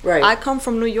business. Right. I come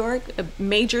from New York, a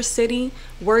major city,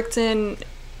 worked in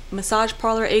massage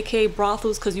parlor, aka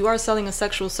brothels, because you are selling a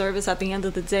sexual service at the end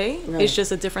of the day. Right. It's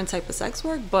just a different type of sex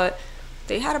work. But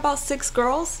they had about 6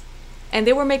 girls. And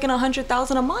they were making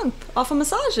 $100,000 a month off of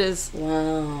massages.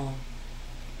 Wow.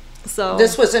 So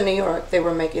this was in New York. They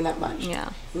were making that much. Yeah.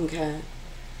 Okay.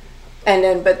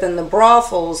 But then the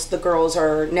brothels, the girls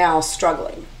are now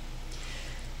struggling.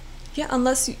 Yeah,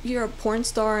 unless you're a porn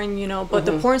star, and but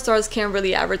the porn stars can't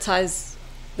really advertise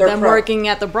them pro. Working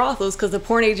at the brothels because the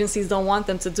porn agencies don't want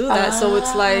them to do that. So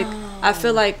it's like, I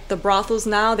feel like the brothels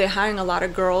now, they're hiring a lot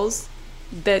of girls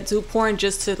that do porn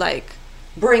just to like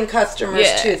bring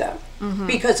customers to them.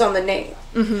 Because on the name.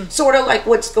 Sort of like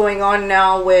what's going on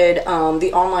now with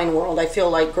the online world. I feel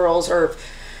like girls are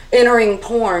entering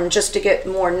porn just to get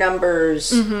more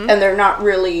numbers, and they're not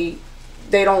really,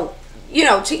 they don't,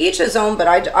 to each his own, but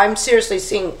I'm seriously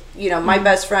seeing, my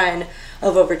best friend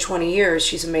of over 20 years,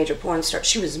 she's a major porn star.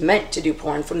 She was meant to do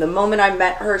porn. From the moment I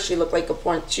met her, she looked like a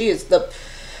porn, she is the,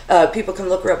 people can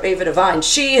look her up, Ava Devine.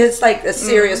 She is like a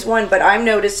serious one, but I'm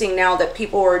noticing now that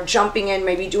people are jumping in,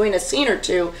 maybe doing a scene or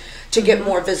two to get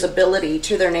more visibility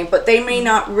to their name, but they may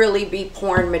not really be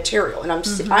porn material, and I'm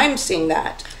seeing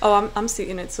that. Oh, I'm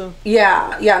seeing it too.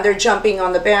 Yeah, they're jumping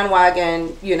on the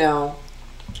bandwagon,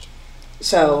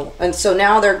 So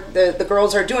now the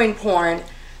girls are doing porn,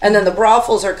 and then the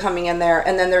brothels are coming in there,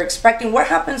 and then they're expecting. What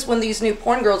happens when these new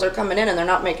porn girls are coming in and they're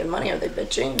not making money? Are they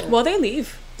bitching? Well, they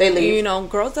leave. They leave.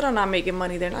 Girls that are not making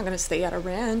money, they're not going to stay at a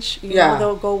ranch.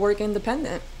 They'll go work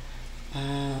independent.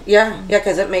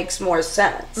 Because it makes more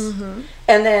sense.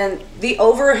 And then the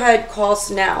overhead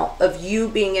costs now of you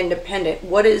being independent.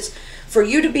 What is, for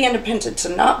you to be independent, to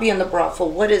not be in the brothel,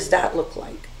 what does that look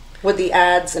like with the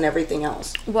ads and everything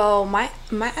else? Well, my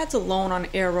ads alone on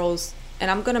Arrows, and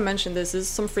I'm going to mention this is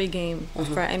some free game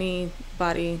for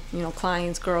anybody,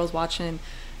 clients, girls watching.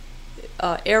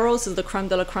 Arrows is the creme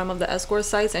de la creme of the escort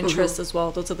sites, and Tryst as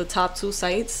well. Those are the top 2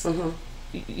 sites.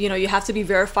 You have to be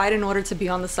verified in order to be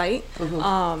on the site. That's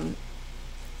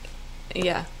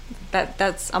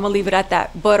I'm gonna leave it at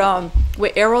that. But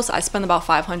with Arrows, I spend about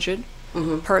 $500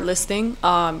 per listing.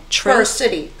 Tryst,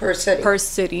 per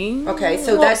city. Okay,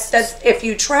 so that's if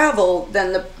you travel,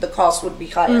 then the cost would be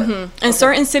higher. And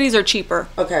certain cities are cheaper.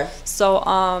 Okay. So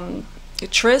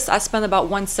Tryst, I spend about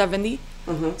 $170.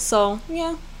 So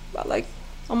about like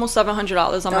almost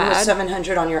 $700 on my ad. Almost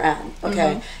 $700 on your ad.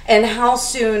 Okay. And how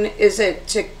soon is it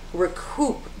to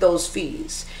recoup those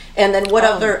fees? And then what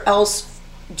other else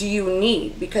do you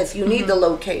need? Because you need the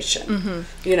location,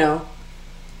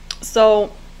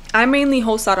 So I mainly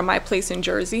host out of my place in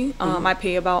Jersey. I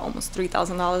pay about almost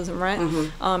 $3,000 in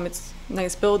rent. It's a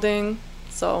nice building,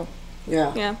 so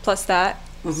yeah, plus that,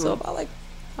 so about like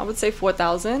I would say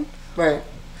 4,000. Right.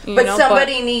 But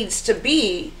somebody needs to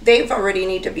be. They've already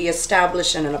need to be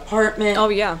established in an apartment. Oh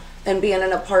yeah. And be in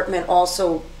an apartment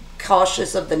also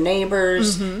cautious of the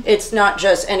neighbors. It's not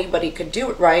just anybody could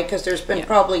do it, right? Because there's been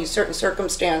probably certain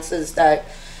circumstances that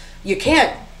you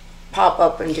can't pop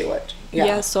up and do it.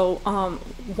 Yeah, so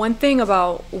one thing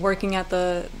about working at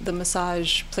the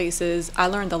massage places, I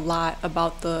learned a lot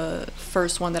about the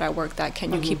first one that I worked at,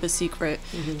 Can You Keep a Secret?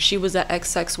 She was an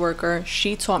ex-sex worker.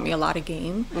 She taught me a lot of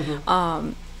game.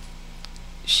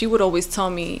 She would always tell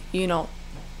me, you know,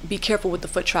 be careful with the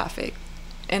foot traffic.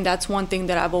 And that's one thing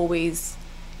that I've always,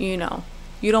 you know,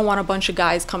 you don't want a bunch of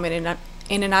guys coming in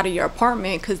and out of your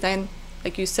apartment, because then,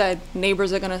 like you said,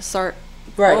 neighbors are going to start,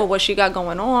 oh, what she got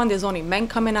going on? There's only men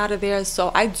coming out of there.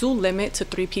 So I do limit to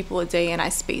 3 people a day, and I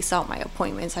space out my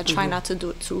appointments. I try not to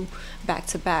do it too back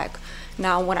to back.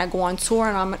 Now, when I go on tour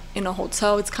and I'm in a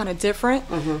hotel, it's kind of different.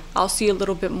 I'll see a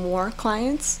little bit more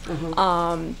clients.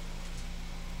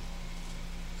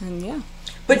 And yeah.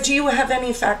 But do you have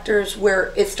any factors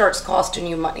where it starts costing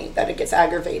you money, that it gets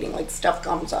aggravating, like stuff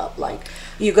comes up, like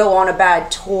you go on a bad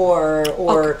tour,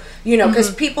 or, you know,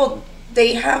 because people,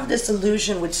 they have this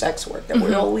illusion with sex work that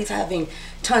we're always having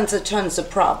tons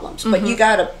of problems, but you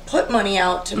got to put money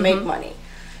out to make money.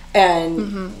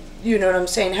 And you know what I'm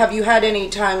saying? Have you had any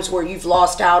times where you've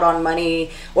lost out on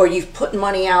money, or you've put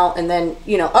money out and then,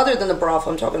 you know, other than the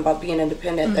brothel, I'm talking about being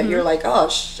independent, that you're like, oh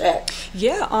shit.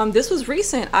 Yeah, this was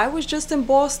recent. I was just in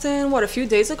Boston, a few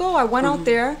days ago. I went out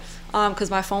there because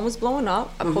my phone was blowing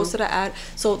up. I posted an ad.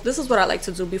 So this is what I like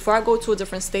to do. Before I go to a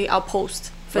different state, I'll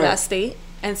post for that state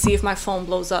and see if my phone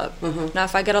blows up. Now,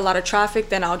 if I get a lot of traffic,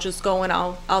 then I'll just go and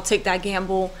I'll take that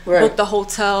gamble, book the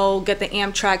hotel, get the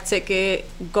Amtrak ticket,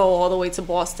 go all the way to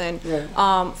Boston.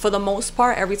 For the most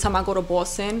part, every time I go to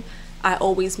Boston, I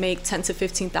always make 10 to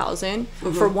 15,000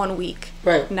 for 1 week.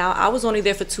 Now, I was only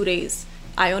there for 2 days.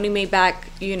 I only made back,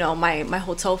 you know, my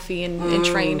hotel fee and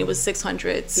train. It was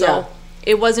 600. So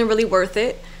it wasn't really worth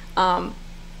it.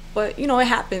 But, you know, it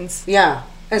happens. Yeah.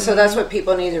 And so that's what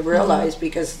people need to realize,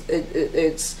 because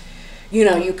it's, you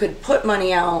know, you could put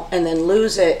money out and then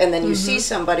lose it, and then you see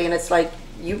somebody and it's like,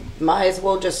 you might as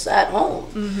well just at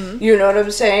home. You know what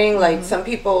I'm saying? Like some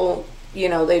people, you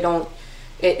know, they don't,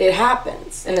 it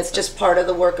happens, and it's just part of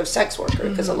the work of sex worker,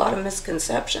 because a lot of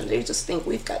misconceptions, they just think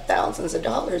we've got thousands of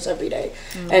dollars every day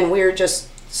and we're just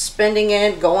spending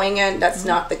it, going in. That's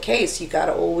not the case. You got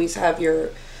to always have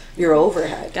your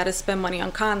overhead. Got to spend money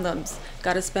on condoms.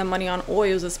 Got to spend money on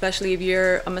oils, especially if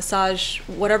you're a massage,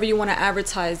 whatever you want to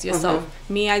advertise yourself.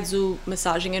 Me, I do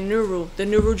massaging in Nuru. The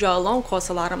Nuru gel alone costs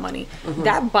a lot of money.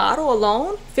 That bottle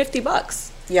alone,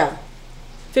 $50. Yeah.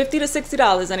 $50 to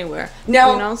 $60 anywhere.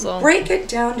 Now, you know, so break it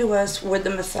down to us with the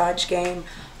massage game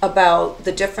about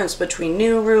the difference between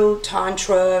Nuru,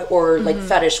 Tantra, or like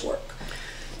fetish work.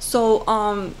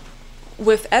 So,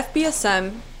 with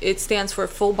FBSM, it stands for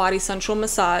full body sensual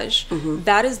massage.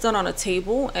 That is done on a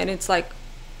table, and it's like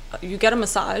you get a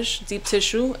massage, deep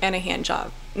tissue, and a hand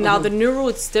job. Now the Nuru,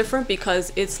 it's different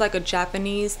because it's like a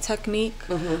Japanese technique.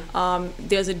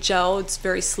 There's a gel, it's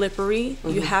very slippery.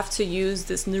 You have to use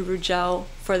this Nuru gel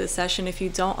for the session. If you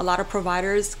don't, a lot of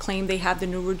providers claim they have the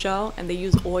Nuru gel and they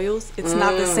use oils. It's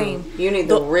not the same. You need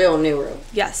the real Nuru.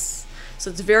 Yes. So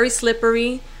it's very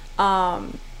slippery.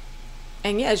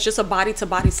 And yeah, it's just a body to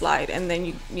body slide, and then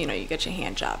you know, you get your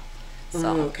hand job. So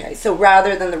okay, so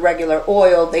rather than the regular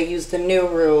oil, they use the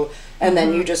Nuru, and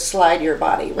then you just slide your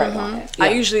body right on it. I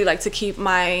usually like to keep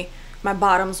my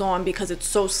bottoms on because it's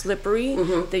so slippery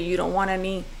that you don't want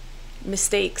any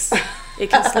mistakes.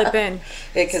 It can slip in.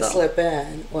 It can slip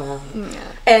in. Wow.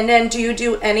 Yeah. And then, do you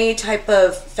do any type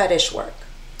of fetish work?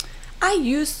 I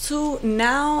used to.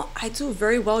 Now I do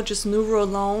very well just Nuru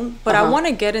alone, but I want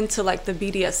to get into like the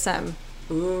BDSM.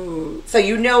 So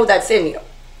you know that's in you.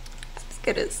 I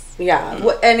think it is. Yeah.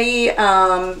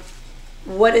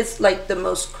 What is like the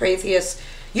most craziest?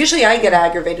 Usually I get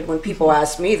aggravated when people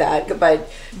ask me that, but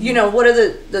you know, what are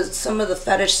the some of the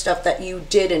fetish stuff that you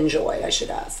did enjoy, I should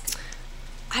ask?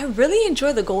 I really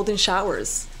enjoy the golden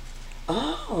showers.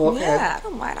 Oh, okay. Yeah, I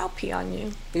don't mind. I'll pee on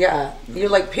you. Yeah. You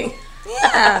like peeing?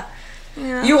 Yeah. You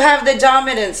know? You have the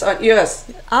dominance on,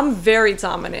 yes. I'm very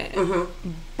dominant,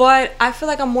 but I feel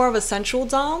like I'm more of a sensual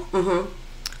dom.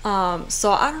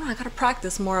 So I don't know. I gotta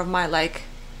practice more of my like.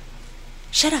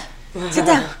 Shut up. Sit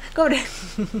down. Go there.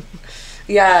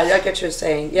 Yeah, I get what you're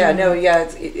saying. Yeah, no, yeah.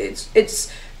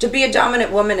 It's to be a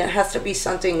dominant woman, it has to be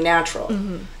something natural.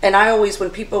 And I always, when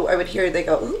people, I would hear, they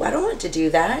go, ooh, I don't want to do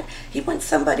that. He wants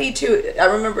somebody to, I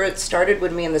remember it started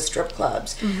with me in the strip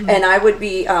clubs. And I would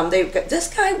be,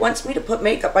 this guy wants me to put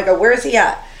makeup. I go, where is he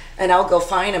at? And I'll go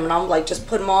find him, and I'll like just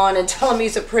put him on and tell him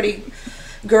he's a pretty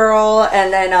girl.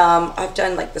 And then I've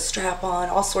done like the strap on,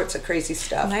 all sorts of crazy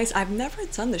stuff. Nice. I've never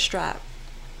done the strap.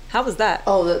 How was that?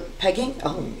 Oh, the pegging?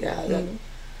 Oh, yeah.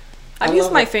 I've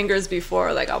used my fingers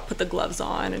before. Like, I'll put the gloves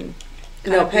on and...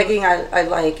 No, pegging I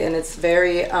like, and it's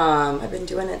very... I've been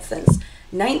doing it since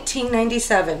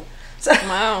 1997. So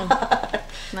wow.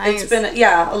 Nice. It's been...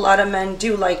 Yeah, a lot of men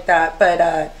do like that.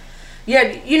 But,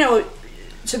 yeah, you know,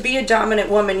 to be a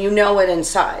dominant woman, you know it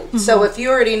inside. So if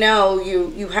you already know,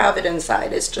 you have it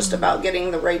inside. It's just about getting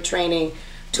the right training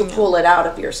to pull it out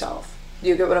of yourself.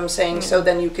 You get what I'm saying? So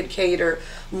then you could cater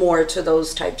more to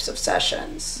those types of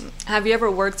sessions. Have you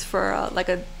ever worked for like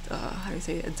a how do you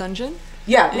say, a dungeon?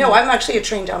 Yeah, no, I'm actually a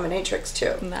trained dominatrix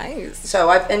too. Nice. So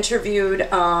I've interviewed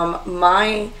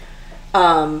my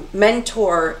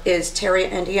mentor is Terry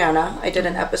Indiana. I did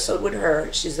an episode with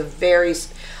her. She's a very,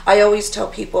 I always tell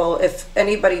people, if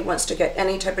anybody wants to get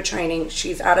any type of training,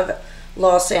 she's out of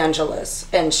Los Angeles,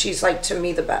 and she's like, to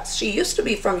me, the best. She used to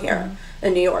be from here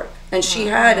in New York, and she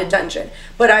had a dungeon,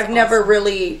 but I've never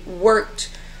really worked.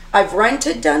 I've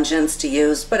rented dungeons to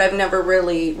use, but I've never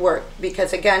really worked,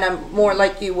 because again, I'm more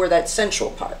like you, were that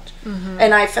central part.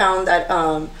 And I found that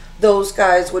those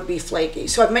guys would be flaky.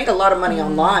 So I've made a lot of money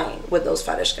online with those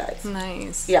fetish guys.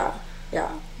 Nice. Yeah.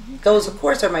 Those, of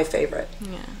course, are my favorite.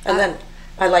 Yeah. And then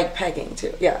I like pegging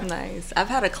too. Yeah. Nice. I've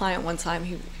had a client one time,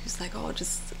 he was like, oh,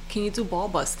 just, can you do ball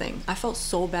busting? I felt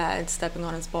so bad stepping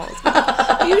on his balls.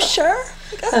 Are you sure?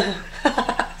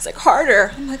 It's like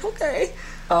harder. I'm like, okay.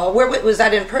 Where was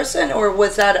that, in person, or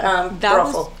was that that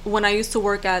brothel? was when I used to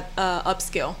work at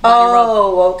Upscale.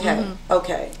 Oh, okay.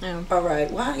 Okay. Yeah. All right.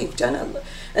 Wow, you've done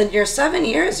in your 7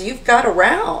 years, you've got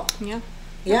around. Yeah.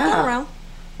 Yeah. I've got around.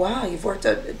 Wow, you've worked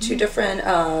at two different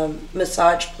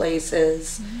massage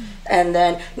places. And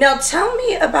then, now tell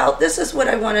me about, this is what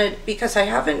I wanted, because I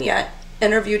haven't yet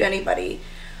interviewed anybody.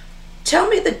 Tell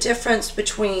me the difference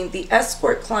between the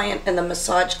escort client and the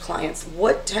massage clients.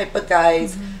 What type of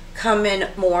guys come in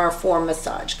more for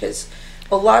massage? Because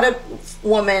a lot of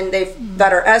women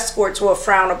that are escorts will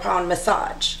frown upon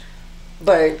massage.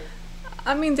 But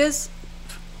I mean, it's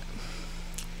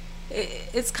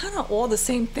kind of all the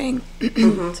same thing.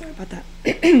 Sorry about that.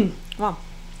 Wow.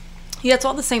 Yeah, it's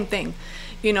all the same thing.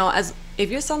 You know, as if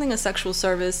you're selling a sexual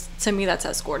service, to me, that's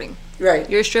escorting. Right.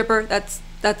 You're a stripper, that's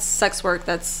sex work.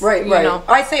 That's right. You know,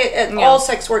 I say all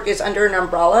sex work is under an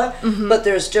umbrella, but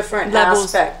there's different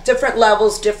aspects, different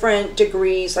levels, different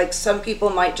degrees. Like some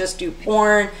people might just do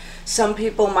porn, some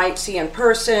people might see in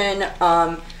person.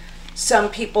 Some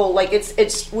people, like,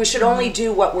 it's we should only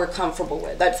do what we're comfortable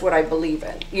with. That's what I believe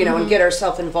in, you know, and get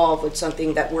ourselves involved with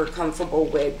something that we're comfortable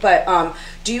with. But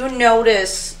do you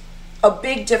notice a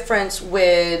big difference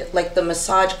with, like, the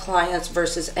massage clients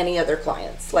versus any other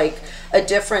clients? Like a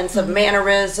difference of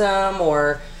mannerism,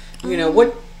 or, you know,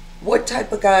 what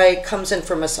type of guy comes in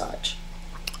for massage?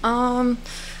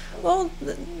 Well,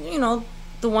 you know,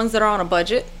 the ones that are on a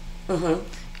budget.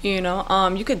 You know,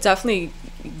 you could definitely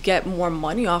get more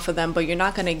money off of them, but you're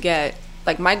not going to get,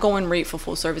 like, my going rate for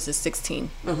full service is $16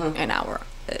 an hour.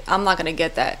 I'm not going to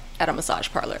get that at a massage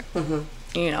parlor.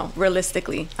 You know,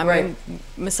 realistically, I mean,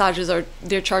 massages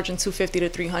they're charging $250 to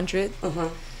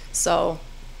 $300. So,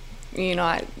 you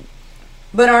know,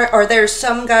 but are there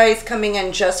some guys coming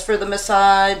in just for the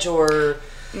massage, or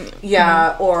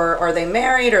or are they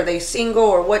married, are they single,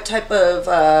 or what type of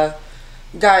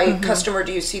guy customer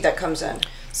do you see that comes in?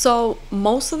 So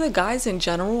most of the guys in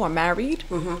general are married.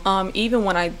 Even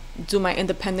when I do my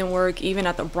independent work, even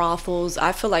at the brothels,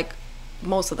 I feel like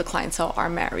most of the clientele are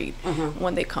married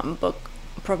when they come book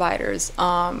providers.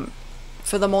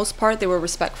 For the most part, they were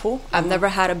respectful. I've never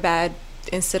had a bad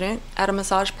incident at a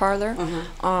massage parlor.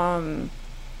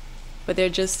 But they're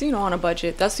just, you know, on a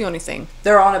budget. That's the only thing.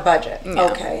 They're on a budget. Yeah.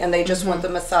 Okay. And they just want the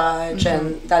massage,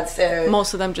 and that's it.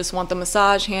 Most of them just want the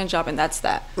massage, hand job, and that's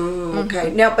that.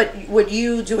 Okay. Now, but with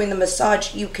you doing the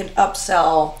massage, you can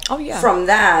upsell from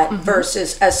that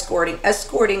versus escorting.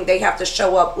 Escorting, they have to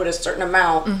show up with a certain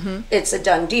amount. It's a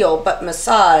done deal. But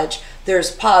massage,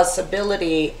 there's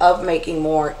possibility of making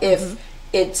more if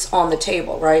it's on the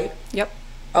table, right? Yep.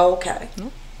 Okay.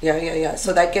 Yeah.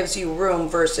 So that gives you room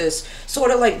versus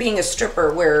sort of like being a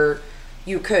stripper, where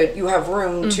you have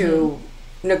room to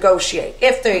negotiate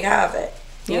if they have it.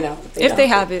 You know, if they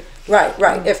have it.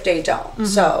 Right. If they don't.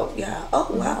 So yeah. Oh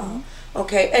wow.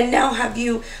 Okay, and now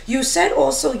you said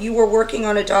also you were working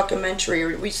on a documentary.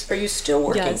 Are you still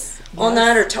working on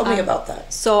that, or tell me about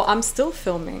that? So I'm still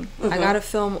filming. I gotta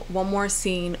film one more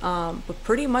scene, but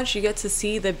pretty much you get to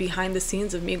see the behind the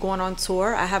scenes of me going on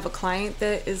tour. I have a client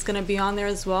that is gonna be on there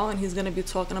as well, and he's gonna be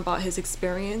talking about his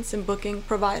experience in booking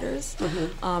providers,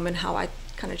 and how I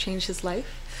kind of changed his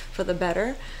life for the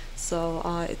better.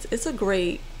 So it's a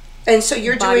great. And so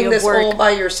you're doing this all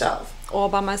by yourself? All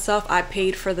by myself. I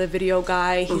paid for the video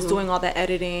guy. He's doing all the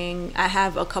editing. I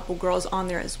have a couple girls on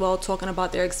there as well talking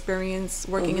about their experience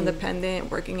working independent,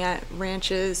 working at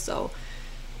ranches. So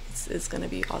it's going to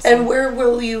be awesome. And where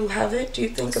will you have it, do you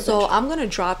think? So I'm going to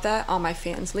drop that on my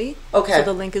Fansly. Okay. So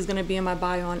the link is going to be in my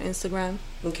bio on Instagram.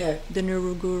 Okay. The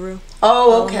Nuru Guru.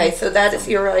 Oh, okay. So that is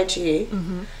your IG.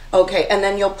 Okay, and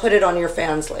then you'll put it on your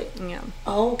Fansly. Yeah.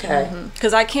 Oh, okay.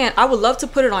 Because I would love to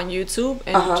put it on YouTube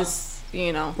and just,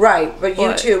 Right, but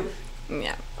YouTube.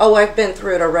 Yeah. Oh, I've been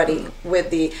through it already with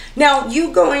the. Now,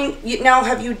 now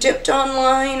have you dipped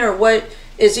online, or what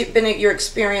has it been your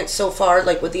experience so far,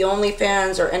 like with the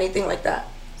OnlyFans or anything like that?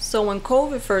 So when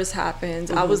COVID first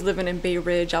happened, I was living in Bay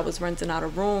Ridge. I was renting out a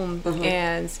room,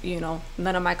 and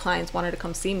none of my clients wanted to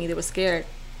come see me. They were scared,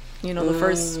 the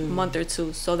first month or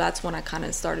two. So that's when I kind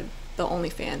of started the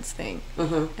OnlyFans thing,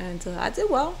 and I did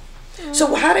well.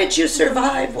 So how did you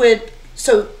survive with?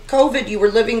 So COVID, you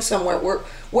were living somewhere.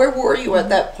 Where were you at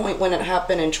that point when it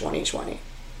happened in 2020?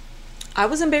 I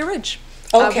was in Bay Ridge.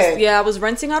 Okay. I was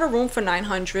renting out a room for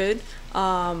 $900.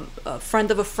 A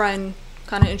friend of a friend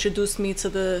kind of introduced me to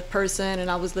the person, and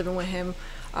I was living with him.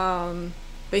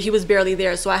 But he was barely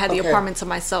there, so I had the apartment to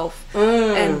myself.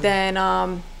 And then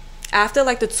after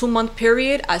like the 2-month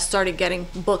period, I started getting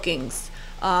bookings.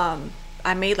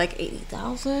 I made like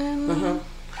 80,000.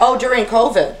 Oh, during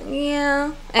COVID?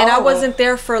 Yeah. And I wasn't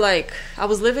there for I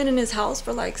was living in his house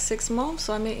for like 6 months,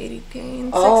 so I made 80K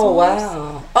in 6 months. Oh,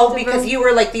 wow. Oh, because you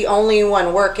were like the only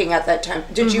one working at that time.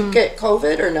 Did you get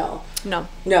COVID or no? No.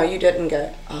 No, you didn't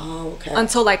get. Oh, okay.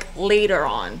 Until like later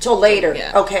on. Till later.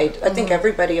 Yeah. Okay. I think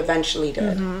everybody eventually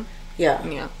did.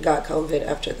 Yeah. Got COVID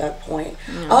after that point.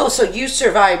 Oh, so you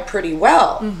survived pretty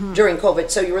well during COVID.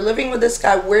 So you were living with this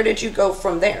guy. Where did you go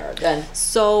from there then?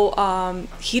 So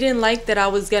he didn't like that I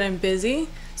was getting busy.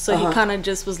 So he kind of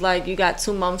just was like, you got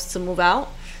 2 months to move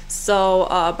out. So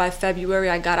by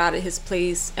February, I got out of his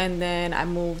place, and then I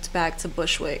moved back to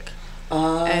Bushwick.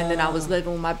 And then I was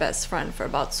living with my best friend for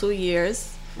about 2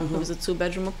 years. It was a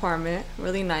 2-bedroom apartment,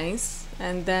 really nice.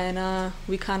 And then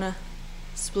we kind of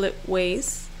split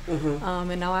ways.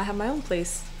 And now I have my own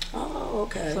place. Oh,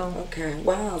 okay. Okay.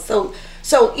 Wow.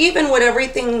 So even with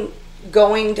everything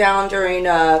going down during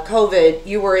COVID,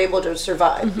 you were able to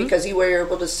survive because you were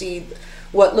able to see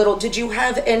what little. Did you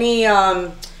have any?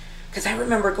 Because I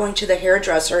remember going to the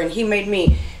hairdresser, and he made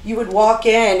me. You would walk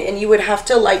in, and you would have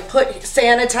to like put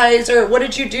sanitizer. What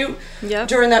did you do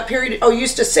during that period? Oh, you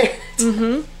used to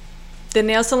sanitize. The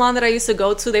nail salon that I used to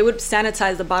go to, they would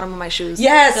sanitize the bottom of my shoes.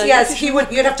 Yes, so yes.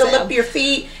 You'd have to lip your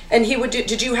feet, and he would do.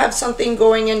 Did you have something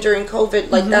going in during COVID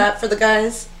like that for the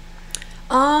guys?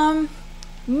 No.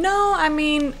 I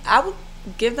mean, I would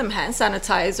give them hand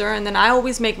sanitizer, and then I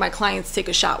always make my clients take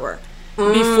a shower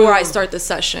before I start the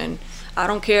session. I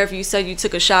don't care if you said you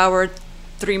took a shower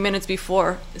 3 minutes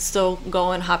before, still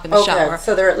go and hop in the shower.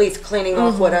 So they're at least cleaning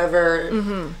off whatever.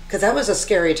 Because that was a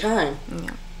scary time.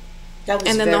 Yeah. That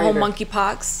was and then the whole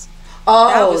monkeypox. Oh,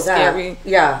 that was scary.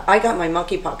 Yeah, I got my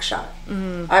monkeypox shot.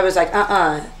 I was like,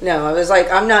 no. I was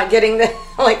like, I'm not getting that.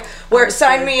 Like, where it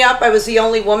signed me up, I was the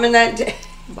only woman that did.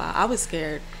 Wow, I was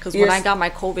scared because when I got my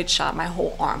COVID shot, my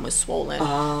whole arm was swollen.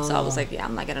 So I was like, yeah,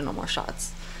 I'm not getting no more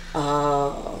shots.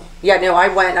 Oh, yeah. No, I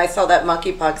went and I saw that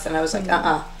monkeypox, and I was like,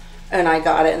 and I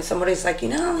got it. And somebody's like,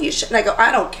 you shouldn't. I go,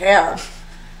 I don't care.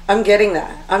 I'm getting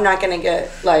that. I'm not gonna get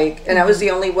and I was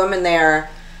the only woman there.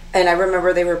 And I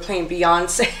remember they were playing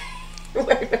Beyonce.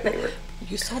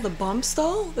 You saw the bumps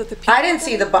though? That the people I didn't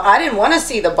see the I didn't want to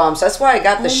see the bumps. That's why I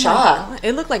got the shot. God.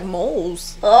 It looked like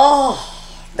moles. Oh,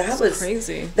 that was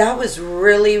crazy. That was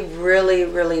really, really,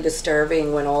 really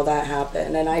disturbing when all that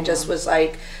happened. And I just was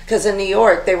like, because in New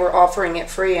York they were offering it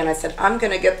free, and I said, I'm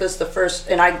gonna get this the first.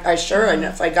 And I sure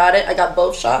enough, I got it. I got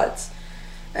both shots,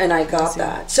 and I got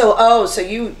that. So so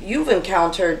you've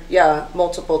encountered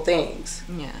multiple things.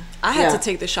 Yeah. I had to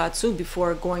take the shot too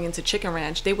before going into Chicken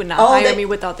Ranch. They would not hire me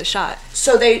without the shot.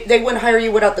 So they wouldn't hire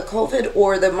you without the COVID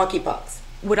or the monkeypox?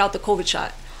 Without the COVID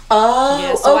shot. Oh,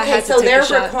 yeah, so okay. So they're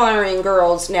requiring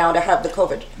girls now to have the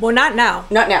COVID. Well, not now.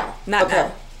 Not now. Not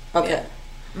now. Okay. Yeah.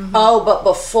 Oh, but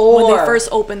before when they first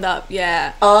opened up,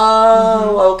 yeah.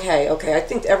 Oh, okay. I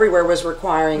think everywhere was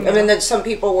requiring. I mean, that some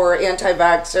people were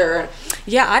anti-vaxxer.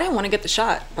 Yeah, I didn't want to get the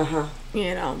shot.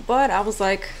 You know, but I was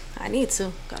like, I need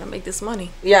to. Gotta make this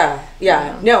money. Yeah.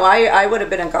 No, I would have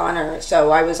been a goner.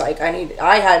 So I was like,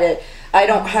 I had it. I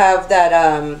don't have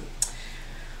that.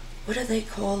 What do they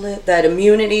call it? That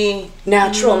immunity,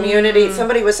 natural immunity.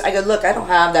 Somebody was. I go, look, I don't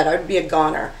have that. I would be a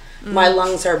goner. My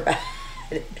lungs are bad.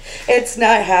 It's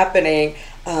not happening.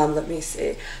 Let me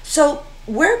see. So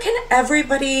where can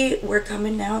everybody, we're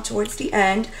coming now towards the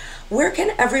end, where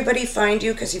can everybody find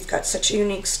you? Because you've got such a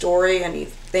unique story, and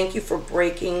thank you for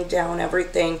breaking down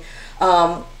everything.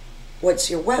 What's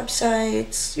your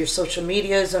websites, your social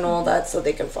medias, and all that, so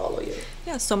they can follow you?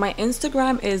 Yeah, so my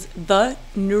Instagram is the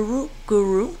Nuru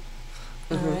Guru.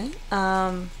 All right.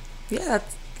 Yeah,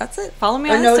 that's it. Follow me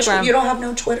on Instagram. You don't have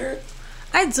no Twitter?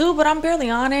 I do, but I'm barely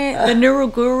on it. The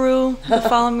Nuru Guru. You can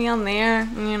follow me on there,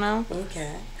 you know.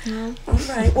 Okay. All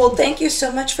right. Well, thank you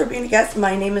so much for being a guest.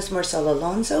 My name is Marcella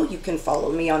Alonso. You can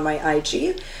follow me on my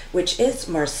IG, which is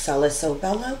Marcella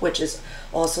Sobella, which is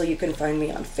also, you can find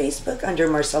me on Facebook under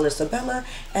Marcella Sobella,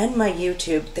 and my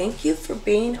YouTube. Thank you for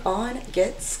being on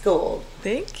Get Schooled.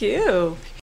 Thank you.